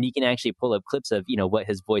 and you can actually pull up clips of what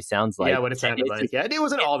his voice sounds like. Yeah, what it sounded like. Yeah, it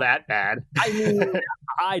wasn't all that bad. I mean,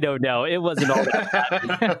 I don't know. It wasn't all that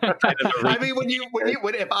bad. I mean, when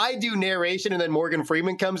if I do narration and then Morgan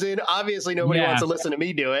Freeman comes in, obviously nobody wants to listen to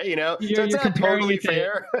me do it. So it's not totally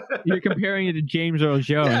fair. You're comparing it to James Earl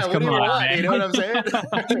Jones. Yeah, Come on, man. you know what I'm saying?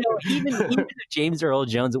 Even if James Earl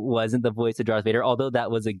Jones wasn't the voice of Darth Vader, although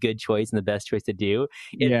that was a good choice and the best choice to do.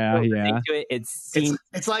 It's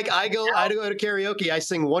like I go to karaoke, I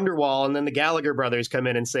sing Wonderwall, and then the Gallagher brothers come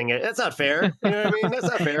in and sing it. That's not fair. You know what I mean? That's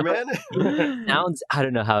not fair, man. Sounds, I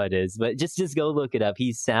don't know how it is, but just go look it up.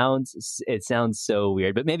 It sounds so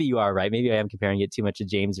weird, but maybe you are right. Maybe I am comparing it too much to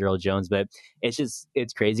James Earl Jones, but it's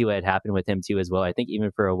crazy what had happened with him too as well. I think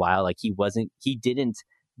even for a while, like he wasn't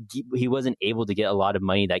able to get a lot of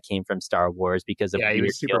money that came from Star Wars because of he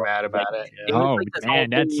was super mad about it. Yeah. Oh man,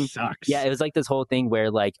 that sucks. Yeah, it was like this whole thing where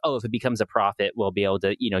like, oh, if it becomes a profit, we'll be able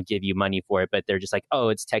to give you money for it, but they're just like, oh,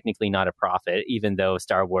 it's technically not a profit, even though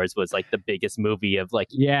Star Wars was like the biggest movie of like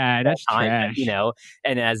that's time, trash.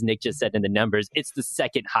 And as Nick just said in the numbers, it's the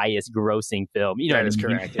second highest grossing film. That is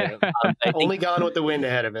correct. Yeah. Only Gone with the Wind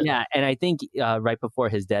ahead of it. Yeah, and I think right before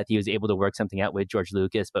his death, he was able to work something out with George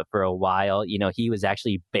Lucas, but for a while, he was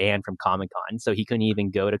actually banned from Comic-Con, so he couldn't even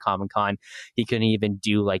go to Comic-Con. He couldn't even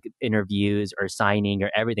do like interviews or signing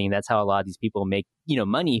or everything. That's how a lot of these people make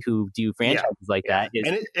money who do franchises like that.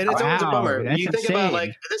 And it's always a bummer. You think about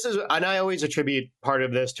like this is, and I always attribute part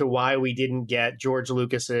of this to why we didn't get George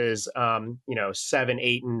Lucas's 7,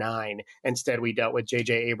 8, and 9. Instead, we dealt with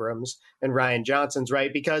J.J. Abrams and Rian Johnson's,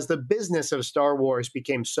 right? Because the business of Star Wars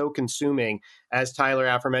became so consuming, as Tyler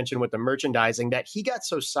aforementioned with the merchandising, that he got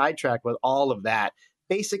so sidetracked with all of that,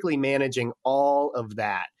 basically managing all of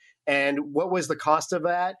that. And what was the cost of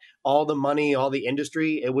that? All the money, all the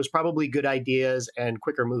industry. It was probably good ideas and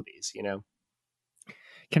quicker movies,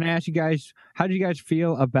 Can I ask you guys, how do you guys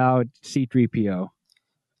feel about C-3PO?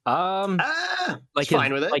 Like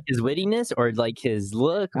fine with it. Like his wittiness or like his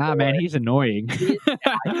look. Man, he's annoying.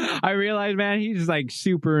 I realized, man, he's like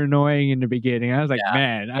super annoying in the beginning. I was like,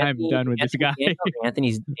 man, I'm done with this guy.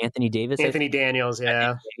 Anthony Davis. Anthony Daniels,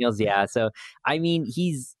 yeah. So I mean,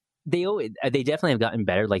 they definitely have gotten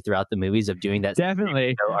better like throughout the movies of doing that.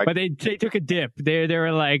 Definitely, but they took a dip. They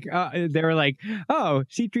were like, oh,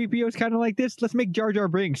 C-3PO is kind of like this. Let's make Jar Jar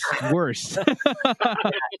Binks worse.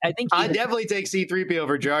 I definitely take C-3PO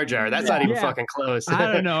over Jar Jar. That's not even fucking close.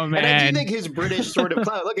 I don't know, man. And I do think his British sort of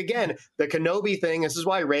clout. Look, again, the Kenobi thing. This is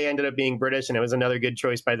why Rey ended up being British, and it was another good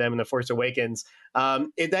choice by them in The Force Awakens.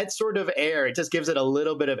 That sort of air, it just gives it a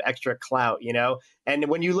little bit of extra clout, And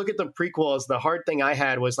when you look at the prequels, the hard thing I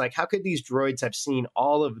had was like, how could these droids have seen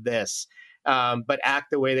all of this, but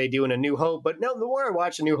act the way they do in A New Hope? But no, the more I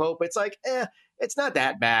watch A New Hope, it's like, it's not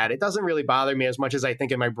that bad. It doesn't really bother me as much as I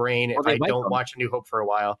think in my brain if I don't watch A New Hope for a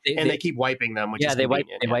while. They keep wiping them, which is they wipe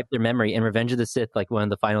their memory. In Revenge of the Sith, like one of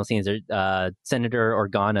the final scenes, Senator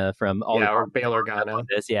Organa from or Bail Organa.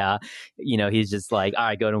 He's just like, all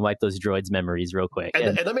right, go and wipe those droids' memories real quick.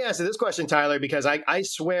 And let me ask you this question, Tyler, because I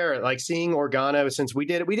swear, like seeing Organa, since we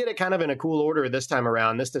did it kind of in a cool order this time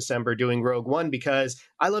around, this December, doing Rogue One, because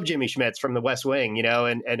I love Jimmy Schmitz from The West Wing,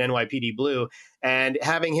 and NYPD Blue. And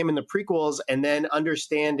having him in the prequels and then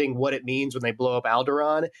understanding what it means when they blow up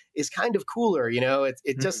Alderaan is kind of cooler.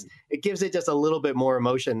 It gives it just a little bit more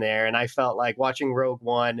emotion there. And I felt like watching Rogue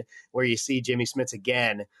One, where you see Jimmy Smits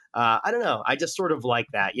again, I don't know. I just sort of like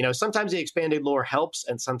that. Sometimes the expanded lore helps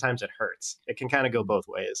and sometimes it hurts. It can kind of go both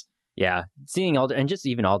ways. Yeah, seeing and just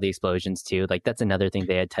even all the explosions too. Like that's another thing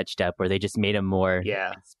they had touched up where they just made them more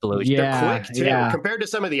explosion. They're quick too, compared to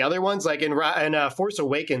some of the other ones. Like in Force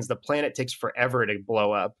Awakens, the planet takes forever to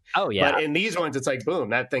blow up. Oh yeah, but in these ones, it's like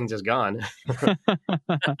boom, that thing's just gone.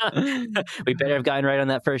 We better have gotten right on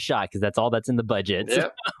that first shot because that's all that's in the budget.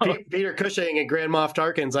 Yep. Peter Cushing and Grand Moff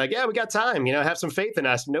Tarkin's like, yeah, we got time. Have some faith in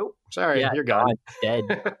us. Nope, sorry, you're gone. Dead.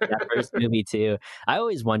 That first movie too. I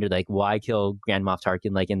always wondered like why kill Grand Moff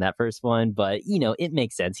Tarkin like in that first one, but it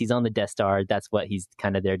makes sense. He's on the Death Star. That's what he's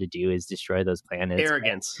kind of there to do, is destroy those planets.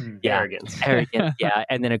 Arrogance. Arrogance. Yeah.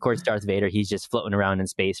 And then of course Darth Vader, he's just floating around in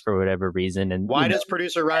space for whatever reason. And why does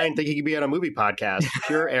producer Ryan think he could be on a movie podcast?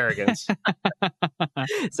 Pure arrogance.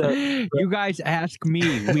 So you guys ask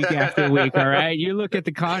me week after week, all right? You look at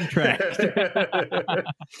the contract.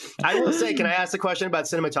 I will say, can I ask the question about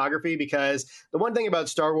cinematography? Because the one thing about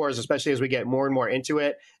Star Wars, especially as we get more and more into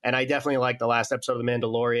it, and I definitely like the last episode of The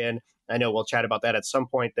Mandalorian, I know we'll chat about that at some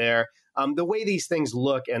point there. The way these things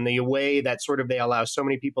look and the way that sort of they allow so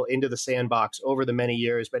many people into the sandbox over the many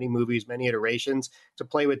years, many movies, many iterations to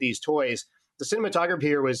play with these toys. The cinematographer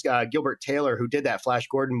here was Gilbert Taylor, who did that Flash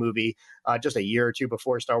Gordon movie just a year or two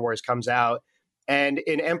before Star Wars comes out. And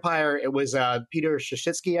in Empire, it was Peter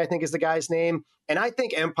Shashitsky, I think is the guy's name. And I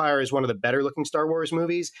think Empire is one of the better looking Star Wars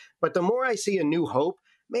movies. But the more I see A New Hope,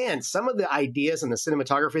 man, some of the ideas and the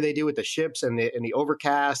cinematography they do with the ships and the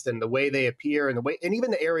overcast and the way they appear and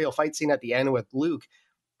even the aerial fight scene at the end with Luke,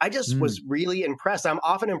 I just was really impressed. I'm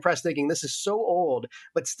often impressed thinking this is so old,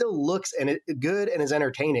 but still looks good and is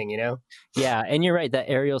entertaining, you know? Yeah, and you're right. That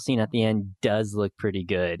aerial scene at the end does look pretty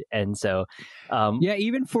good. And so... yeah,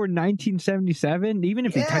 even for 1977, even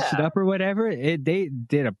if they touched it up or whatever, they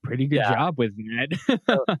did a pretty good job with that.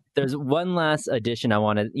 So there's one last addition I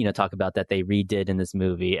want to talk about that they redid in this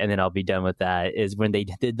movie, and then I'll be done with that, is when they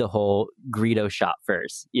did the whole Greedo shot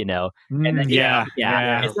first, and then,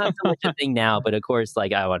 it's not so much a thing now, but of course,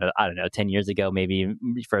 like I don't know, 10 years ago, maybe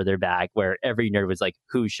further back, where every nerd was like,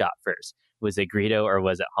 who shot first? Was it Greedo or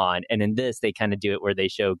was it Han? And in this, they kind of do it where they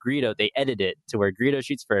show Greedo, they edit it to where Greedo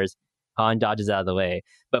shoots first, Han dodges out of the way.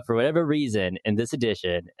 But for whatever reason, in this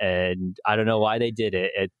edition, and I don't know why they did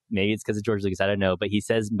it, maybe it's because of George Lucas, I don't know, but he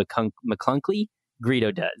says McClunkey,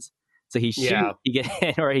 Greedo does. So he shoots,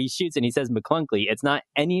 he shoots and he says McClunkey. It's not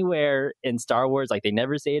anywhere in Star Wars. Like, they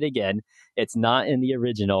never say it again. It's not in the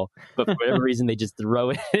original, but for whatever reason, they just throw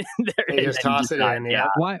it in there. They just toss it in. Yeah.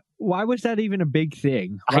 Why was that even a big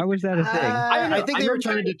thing? Why was that a thing? I think they were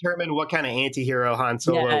trying to determine what kind of anti-hero Han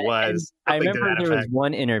Solo was. I remember there was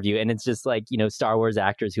one interview, and it's just like, Star Wars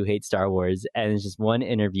actors who hate Star Wars, and it's just one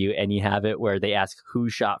interview, and you have it where they ask who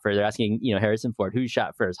shot first. They're asking, Harrison Ford, who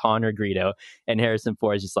shot first, Han or Greedo? And Harrison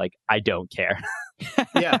Ford is just like, I don't care.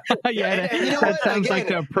 Yeah. And that sounds like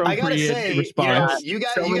the appropriate response. You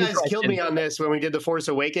guys killed me on this when we did The Force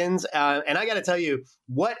Awakens. And I got to tell you,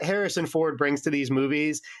 what Harrison Ford brings to these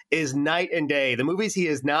movies is night and day. The movies he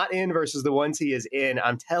is not in versus the ones he is in,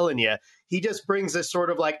 I'm telling you, he just brings this sort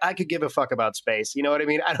of like, I could give a fuck about space. You know what I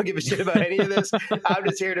mean? I don't give a shit about any of this. I'm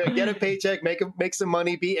just here to get a paycheck, make some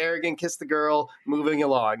money, be arrogant, kiss the girl, moving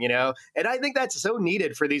along, And I think that's so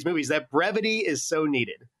needed for these movies. That brevity is so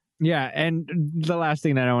needed. Yeah, and the last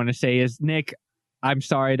thing that I want to say is, Nick, I'm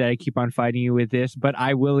sorry that I keep on fighting you with this, but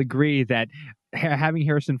I will agree that having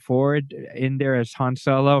Harrison Ford in there as Han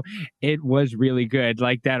Solo, it was really good.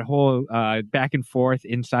 Like that whole back and forth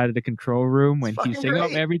inside of the control room when he's saying, "Oh,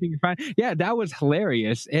 everything's fine." Yeah, that was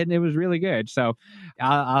hilarious, and it was really good. So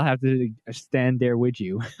I'll have to stand there with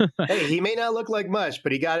you. Hey, he may not look like much,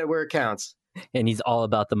 but he got it where it counts. And he's all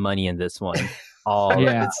about the money in this one.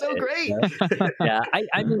 It's so great.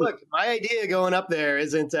 I mean, look, my idea going up there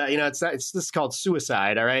isn't, it's not. It's just called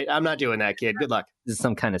suicide. All right, I'm not doing that, kid. Good luck. This is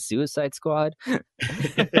some kind of Suicide Squad.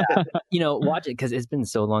 Watch it, because it's been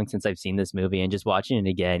so long since I've seen this movie, and just watching it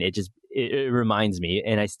again, it reminds me,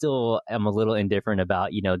 and I still am a little indifferent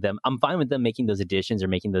about them. I'm fine with them making those additions or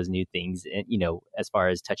making those new things, and as far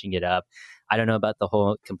as touching it up. I don't know about the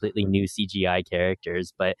whole completely new CGI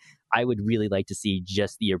characters, but I would really like to see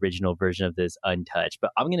just the original version of this untouched.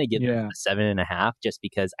 But I'm going to give it a 7.5, just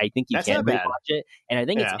because I think you can rewatch it. And I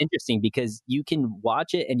think it's interesting because you can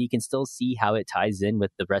watch it and you can still see how it ties in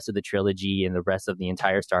with the rest of the trilogy and the rest of the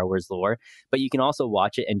entire Star Wars lore. But you can also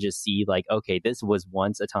watch it and just see, like, okay, this was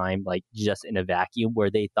once a time, like, just in a vacuum,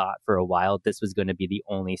 where they thought for a while this was going to be the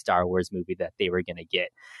only Star Wars movie that they were going to get.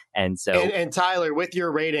 And so, and Tyler, with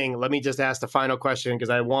your rating, let me just ask the final question, because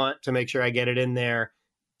I want to make sure I get it in there.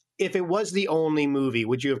 If it was the only movie,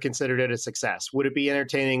 would you have considered it a success? Would it be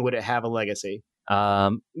entertaining? Would it have a legacy?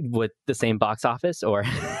 With the same box office or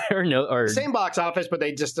same box office, but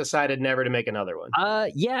they just decided never to make another one.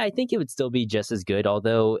 Yeah, I think it would still be just as good.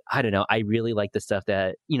 Although, I don't know, I really like the stuff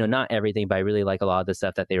that, not everything, but I really like a lot of the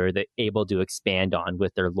stuff that they were able to expand on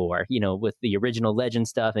with their lore, with the original Legend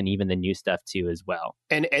stuff and even the new stuff too as well.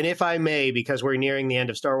 And if I may, because we're nearing the end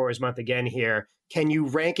of Star Wars month again here, can you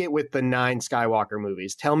rank it with the 9 Skywalker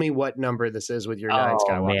movies? Tell me what number this is with your 9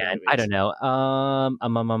 Skywalker movies. I don't know.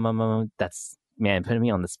 That's, man, putting me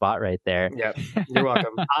on the spot right there. Yeah, you're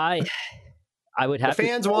welcome. I would have. The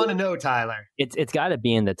fans want to know, Tyler. It's got to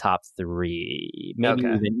be in the top 3,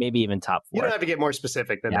 maybe even top 4. You don't have to get more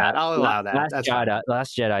specific than that. I'll allow that.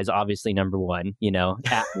 Last Jedi is obviously number 1. At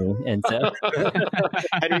me, and so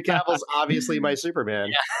Henry Cavill's obviously my Superman.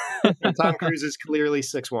 Yeah. And Tom Cruise is clearly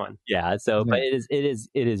 6'1". Yeah. So, but it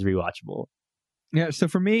is rewatchable. Yeah, so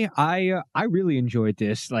for me, I really enjoyed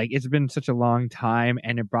this. Like, it's been such a long time,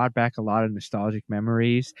 and it brought back a lot of nostalgic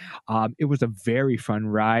memories. It was a very fun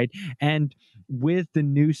ride, and with the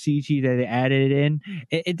new CG that they added in,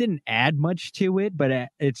 it didn't add much to it, but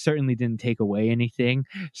it certainly didn't take away anything.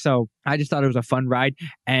 So I just thought it was a fun ride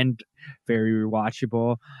and very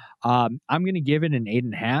rewatchable. I'm going to give it an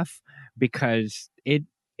 8.5 because it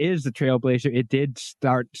is the trailblazer. It did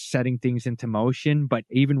start setting things into motion, but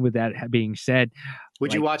even with that being said,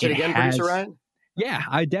 would you watch it again, producer Ryan? Yeah,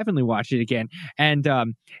 I definitely watch it again, and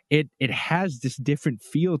it has this different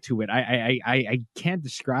feel to it. I can't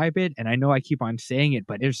describe it, and I know I keep on saying it,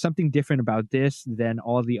 but there's something different about this than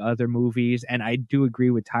all the other movies. And I do agree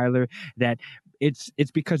with Tyler that it's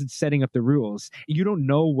because it's setting up the rules. You don't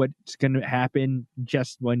know what's going to happen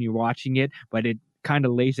just when you're watching it, but it kind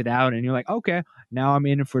of lays it out, and you're like, okay, now I'm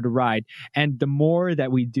in for the ride. And the more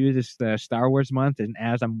that we do this Star Wars month, and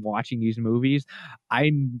as I'm watching these movies,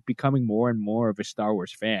 I'm becoming more and more of a Star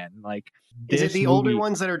Wars fan. Like, is it the older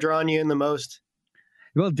ones that are drawing you in the most?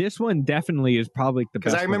 Well, this one definitely is probably the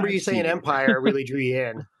best. Because I remember you saying Empire really drew you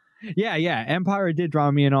in. Yeah. Empire did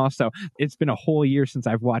draw me in also. It's been a whole year since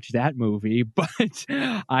I've watched that movie, but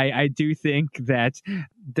I do think that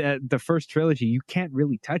the first trilogy, you can't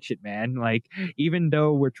really touch it, man. Like, even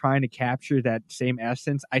though we're trying to capture that same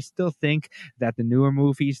essence, I still think that the newer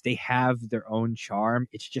movies, they have their own charm.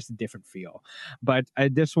 It's just a different feel. But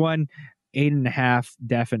this one, 8.5,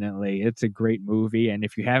 definitely. It's a great movie. And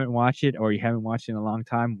if you haven't watched it, or you haven't watched it in a long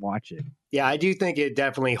time, watch it. Yeah, I do think it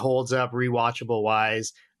definitely holds up rewatchable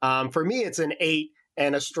wise. For me, it's an 8,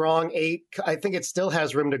 and a strong 8. I think it still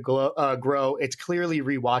has room to grow. It's clearly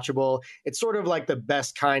rewatchable. It's sort of like the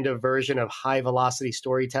best kind of version of high velocity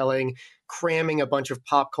storytelling, cramming a bunch of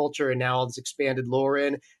pop culture and now all this expanded lore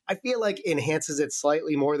in. I feel like enhances it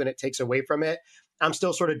slightly more than it takes away from it. I'm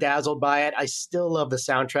still sort of dazzled by it. I still love the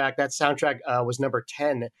soundtrack. That soundtrack was number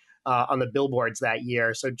 10 on the billboards that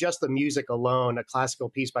year. So just the music alone, a classical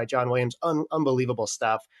piece by John Williams, unbelievable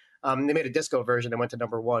stuff. They made a disco version that went to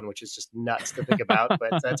number 1, which is just nuts to think about,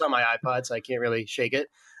 but that's on my iPod, so I can't really shake it.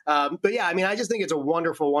 But yeah, I mean, I just think it's a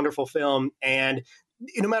wonderful, wonderful film. And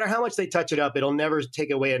no matter how much they touch it up, it'll never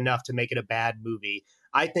take away enough to make it a bad movie.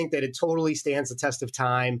 I think that it totally stands the test of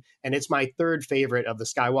time, and it's my third favorite of the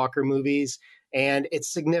Skywalker movies. And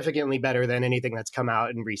it's significantly better than anything that's come out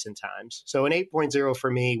in recent times. So an 8.0 for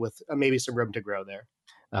me, with maybe some room to grow there.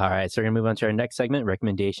 All right, so we're going to move on to our next segment,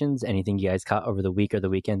 recommendations. Anything you guys caught over the week or the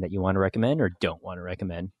weekend that you want to recommend or don't want to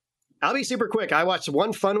recommend? I'll be super quick. I watched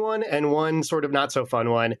one fun one and one sort of not so fun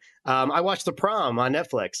one. I watched The Prom on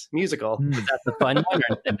Netflix, musical. Was that the fun one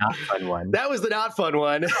or the not fun one? That was the not fun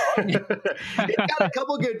one. It got a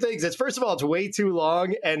couple good things. First of all, it's way too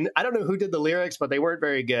long, and I don't know who did the lyrics, but they weren't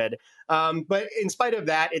very good. But in spite of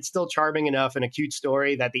that, it's still charming enough and a cute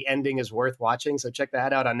story that the ending is worth watching. So check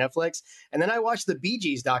that out on Netflix. And then I watched the Bee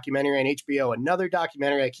Gees documentary on HBO, another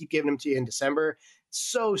documentary. I keep giving them to you in December.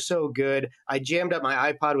 So good. I jammed up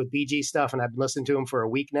my iPod with Bee Gees stuff, and I've been listening to them for a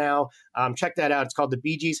week now. Check that out. It's called The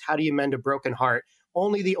Bee Gees, How Do You Mend a Broken Heart?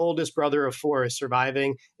 Only the oldest brother of 4 is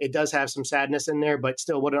surviving. It does have some sadness in there, but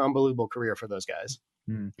still, what an unbelievable career for those guys.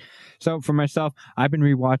 So for myself, I've been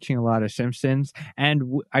rewatching a lot of Simpsons,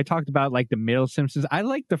 and I talked about like the middle Simpsons. I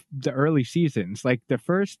like the early seasons, like the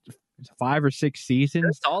first 5 or 6 seasons.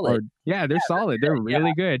 They're solid. They're solid. They're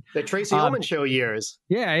really good. The Tracy Ullman Show years.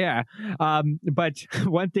 Yeah. But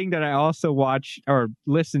one thing that I also watch or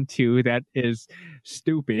listen to that is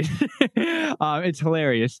stupid. It's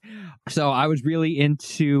hilarious. So I was really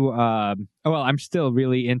into, I'm still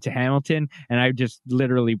really into Hamilton, and I just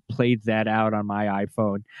literally played that out on my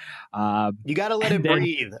iPhone. You got to let it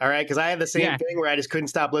breathe, all right? Because I had the same thing where I just couldn't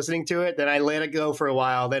stop listening to it. Then I let it go for a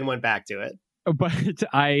while, then went back to it. But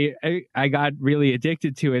I got really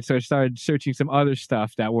addicted to it, so I started searching some other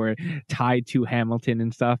stuff that were tied to Hamilton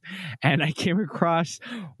and stuff, and I came across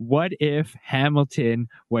What If Hamilton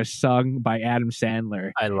was sung by Adam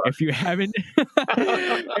Sandler. I love if you haven't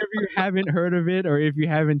heard of it, or if you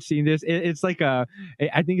haven't seen this, it's like I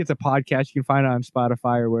think it's a podcast. You can find it on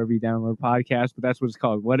Spotify or wherever you download podcasts, but that's what it's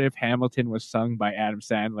called. What If Hamilton was sung by Adam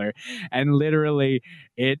Sandler? And literally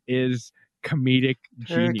it is comedic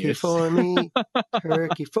genius. Turkey for me,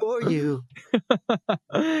 turkey for you.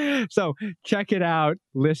 So check it out,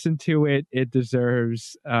 listen to it. It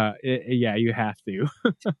deserves you have to.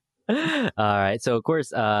 All right. So, of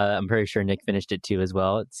course, I'm pretty sure Nick finished it too as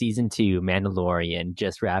well. Season 2, Mandalorian,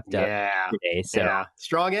 just wrapped up today. So,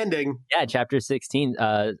 strong ending. Yeah, chapter 16.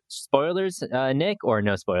 Spoilers, Nick, or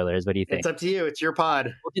no spoilers? What do you think? It's up to you. It's your pod.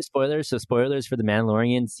 We'll do spoilers. So, spoilers for The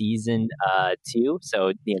Mandalorian Season 2. So,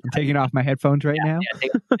 I'm taking off my headphones now. Yeah,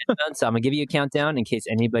 take off my headphones. So, I'm going to give you a countdown in case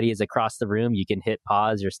anybody is across the room. You can hit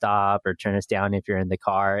pause or stop or turn us down if you're in the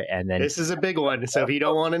car. And then this is a big one. So, if you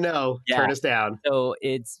don't want to know, turn us down. So,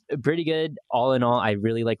 it's pretty good. All in all, I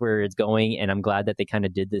really like where it's going, and I'm glad that they kind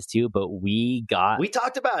of did this too. But we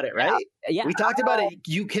talked about it, right? Yeah. We talked about it.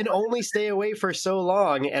 You can only stay away for so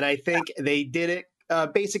long, and I think they did it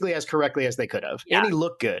basically as correctly as they could have. Yeah. And he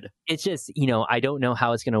looked good. It's just, I don't know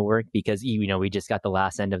how it's going to work because, we just got the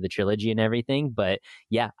last end of the trilogy and everything. But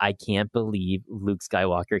yeah, I can't believe Luke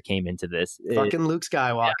Skywalker came into this. Fucking Luke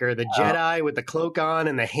Skywalker, the Jedi with the cloak on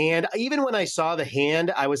and the hand. Even when I saw the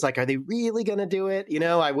hand, I was like, are they really going to do it?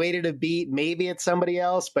 I waited a beat. Maybe it's somebody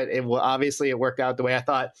else, but obviously it worked out the way I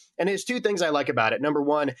thought. And there's two things I like about it. Number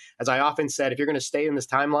one, as I often said, if you're going to stay in this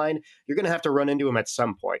timeline, you're going to have to run into him at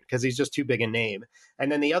some point because he's just too big a name.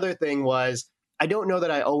 And then the other thing was, I don't know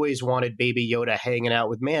that I always wanted Baby Yoda hanging out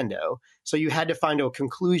with Mando. So you had to find a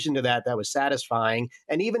conclusion to that was satisfying.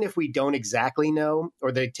 And even if we don't exactly know,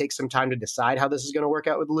 or they take some time to decide how this is going to work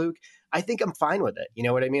out with Luke, I think I'm fine with it. You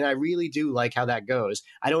know what I mean? I really do like how that goes.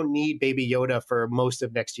 I don't need Baby Yoda for most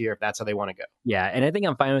of next year if that's how they want to go. Yeah, and I think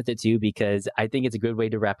I'm fine with it too because I think it's a good way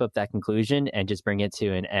to wrap up that conclusion and just bring it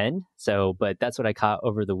to an end. But that's what I caught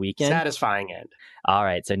over the weekend. Satisfying end. All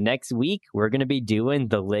right, so next week we're going to be doing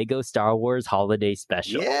the Lego Star Wars Holiday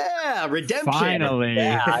Special. Yeah, redemption. Finally,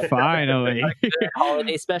 Yeah. finally.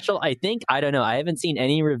 Holiday Special. I don't know. I haven't seen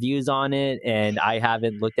any reviews on it, and I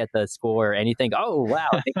haven't looked at the score or anything. Oh wow,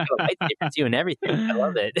 they got a lightsaber too and everything. I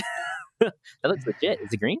love it. That looks legit.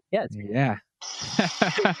 Is it green? Yeah. Yeah.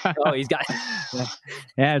 Oh, he's got.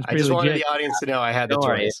 Yeah, it's I pretty just wanted legit. the audience to know I had the Don't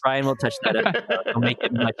worry, choice. Brian will touch that up. He'll make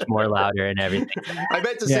it much more louder and everything. I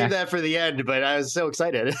meant to Yeah. save that for the end, but I was so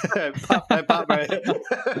excited. I popped my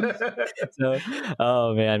So,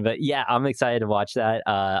 oh man, but yeah, I'm excited to watch that.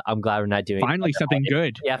 I'm glad we're not doing Finally, something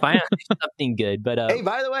good. Yeah, finally something good. But Hey,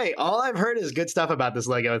 by the way, all I've heard is good stuff about this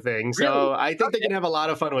Lego thing. So Really? I think they're going to have a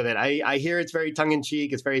lot of fun with it. I hear it's very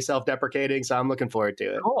tongue-in-cheek. It's very self-deprecating. So I'm looking forward to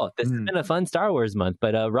it. cool. This has been a fun Star Wars month.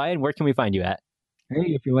 But Ryan, where can we find you at?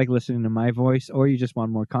 Hey, if you like listening to my voice or you just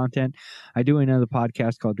want more content, I do another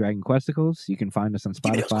podcast called Dragon Questicles. You can find us on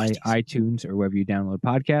Give me those Spotify, iTunes, or wherever you download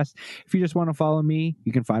podcasts. If you just want to follow me,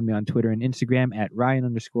 you can find me on Twitter and Instagram at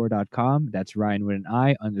Ryan_.com. That's Ryan with an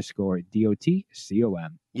I_DOTCOM.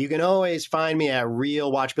 You can always find me at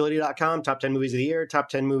realwatchability.com. Top 10 movies of the year, top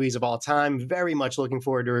 10 movies of all time. Very much looking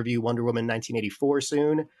forward to review Wonder Woman 1984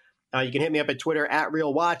 soon. You can hit me up at Twitter at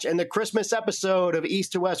RealWatch and the Christmas episode of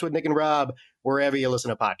East to West with Nick and Rob, wherever you listen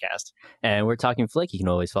to podcasts. And we're Talking Flick. You can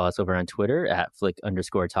always follow us over on Twitter at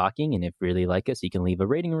Flick_talking. And if you really like us, you can leave a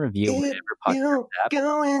rating and review. If you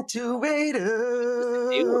going to rate us.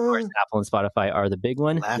 Of course, Apple and Spotify are the big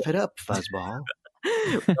one. Laugh it up, fuzzball.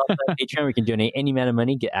 We also have Patreon. We can donate any amount of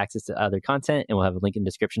money, get access to other content, and we'll have a link in the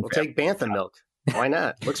description. We'll for take Bantha milk. Why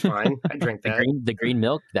not? Looks fine. I drink that. the green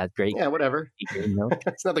milk. That's great. Yeah, whatever. Green milk.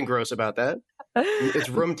 There's nothing gross about that. It's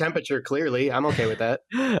room temperature, clearly. I'm okay with that.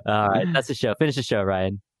 All right, that's the show. Finish the show,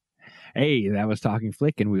 Ryan. Hey, that was Talking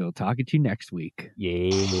Flick, and we'll talk to you next week. Yeah.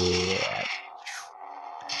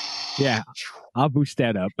 Yeah, I'll boost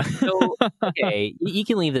that up. So, okay, you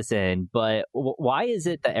can leave this in, but why is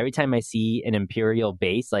it that every time I see an Imperial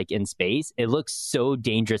base, like in space, it looks so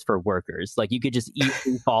dangerous for workers? Like you could just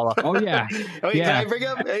easily fall off. Oh, yeah. Can Yeah. I bring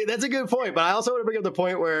up? That's a good point, but I also want to bring up the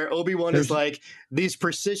point where Obi-Wan is like, these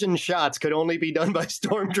precision shots could only be done by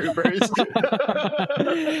stormtroopers.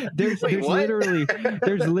 there's Wait, what?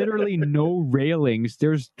 literally no railings.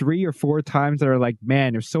 There's 3 or 4 times that are like,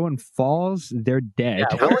 man, if someone falls, they're dead.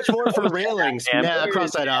 How much more for railings? man? Nah,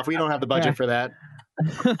 cross that off. We don't have the budget Yeah. for that.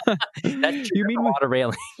 That's You mean a lot of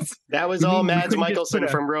railings. That was You all mean we Mads couldn't just Mikkelsen put a-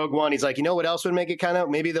 from Rogue One. He's like, you know what else would make it kind of,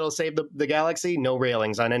 maybe that'll save the galaxy? No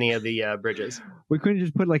railings on any of the bridges. We couldn't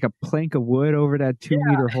just put like a plank of wood over that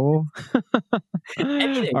 2-meter hole.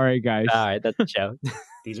 Anything. All right, guys. All right, that's the show.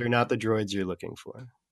 These are not the droids you're looking for.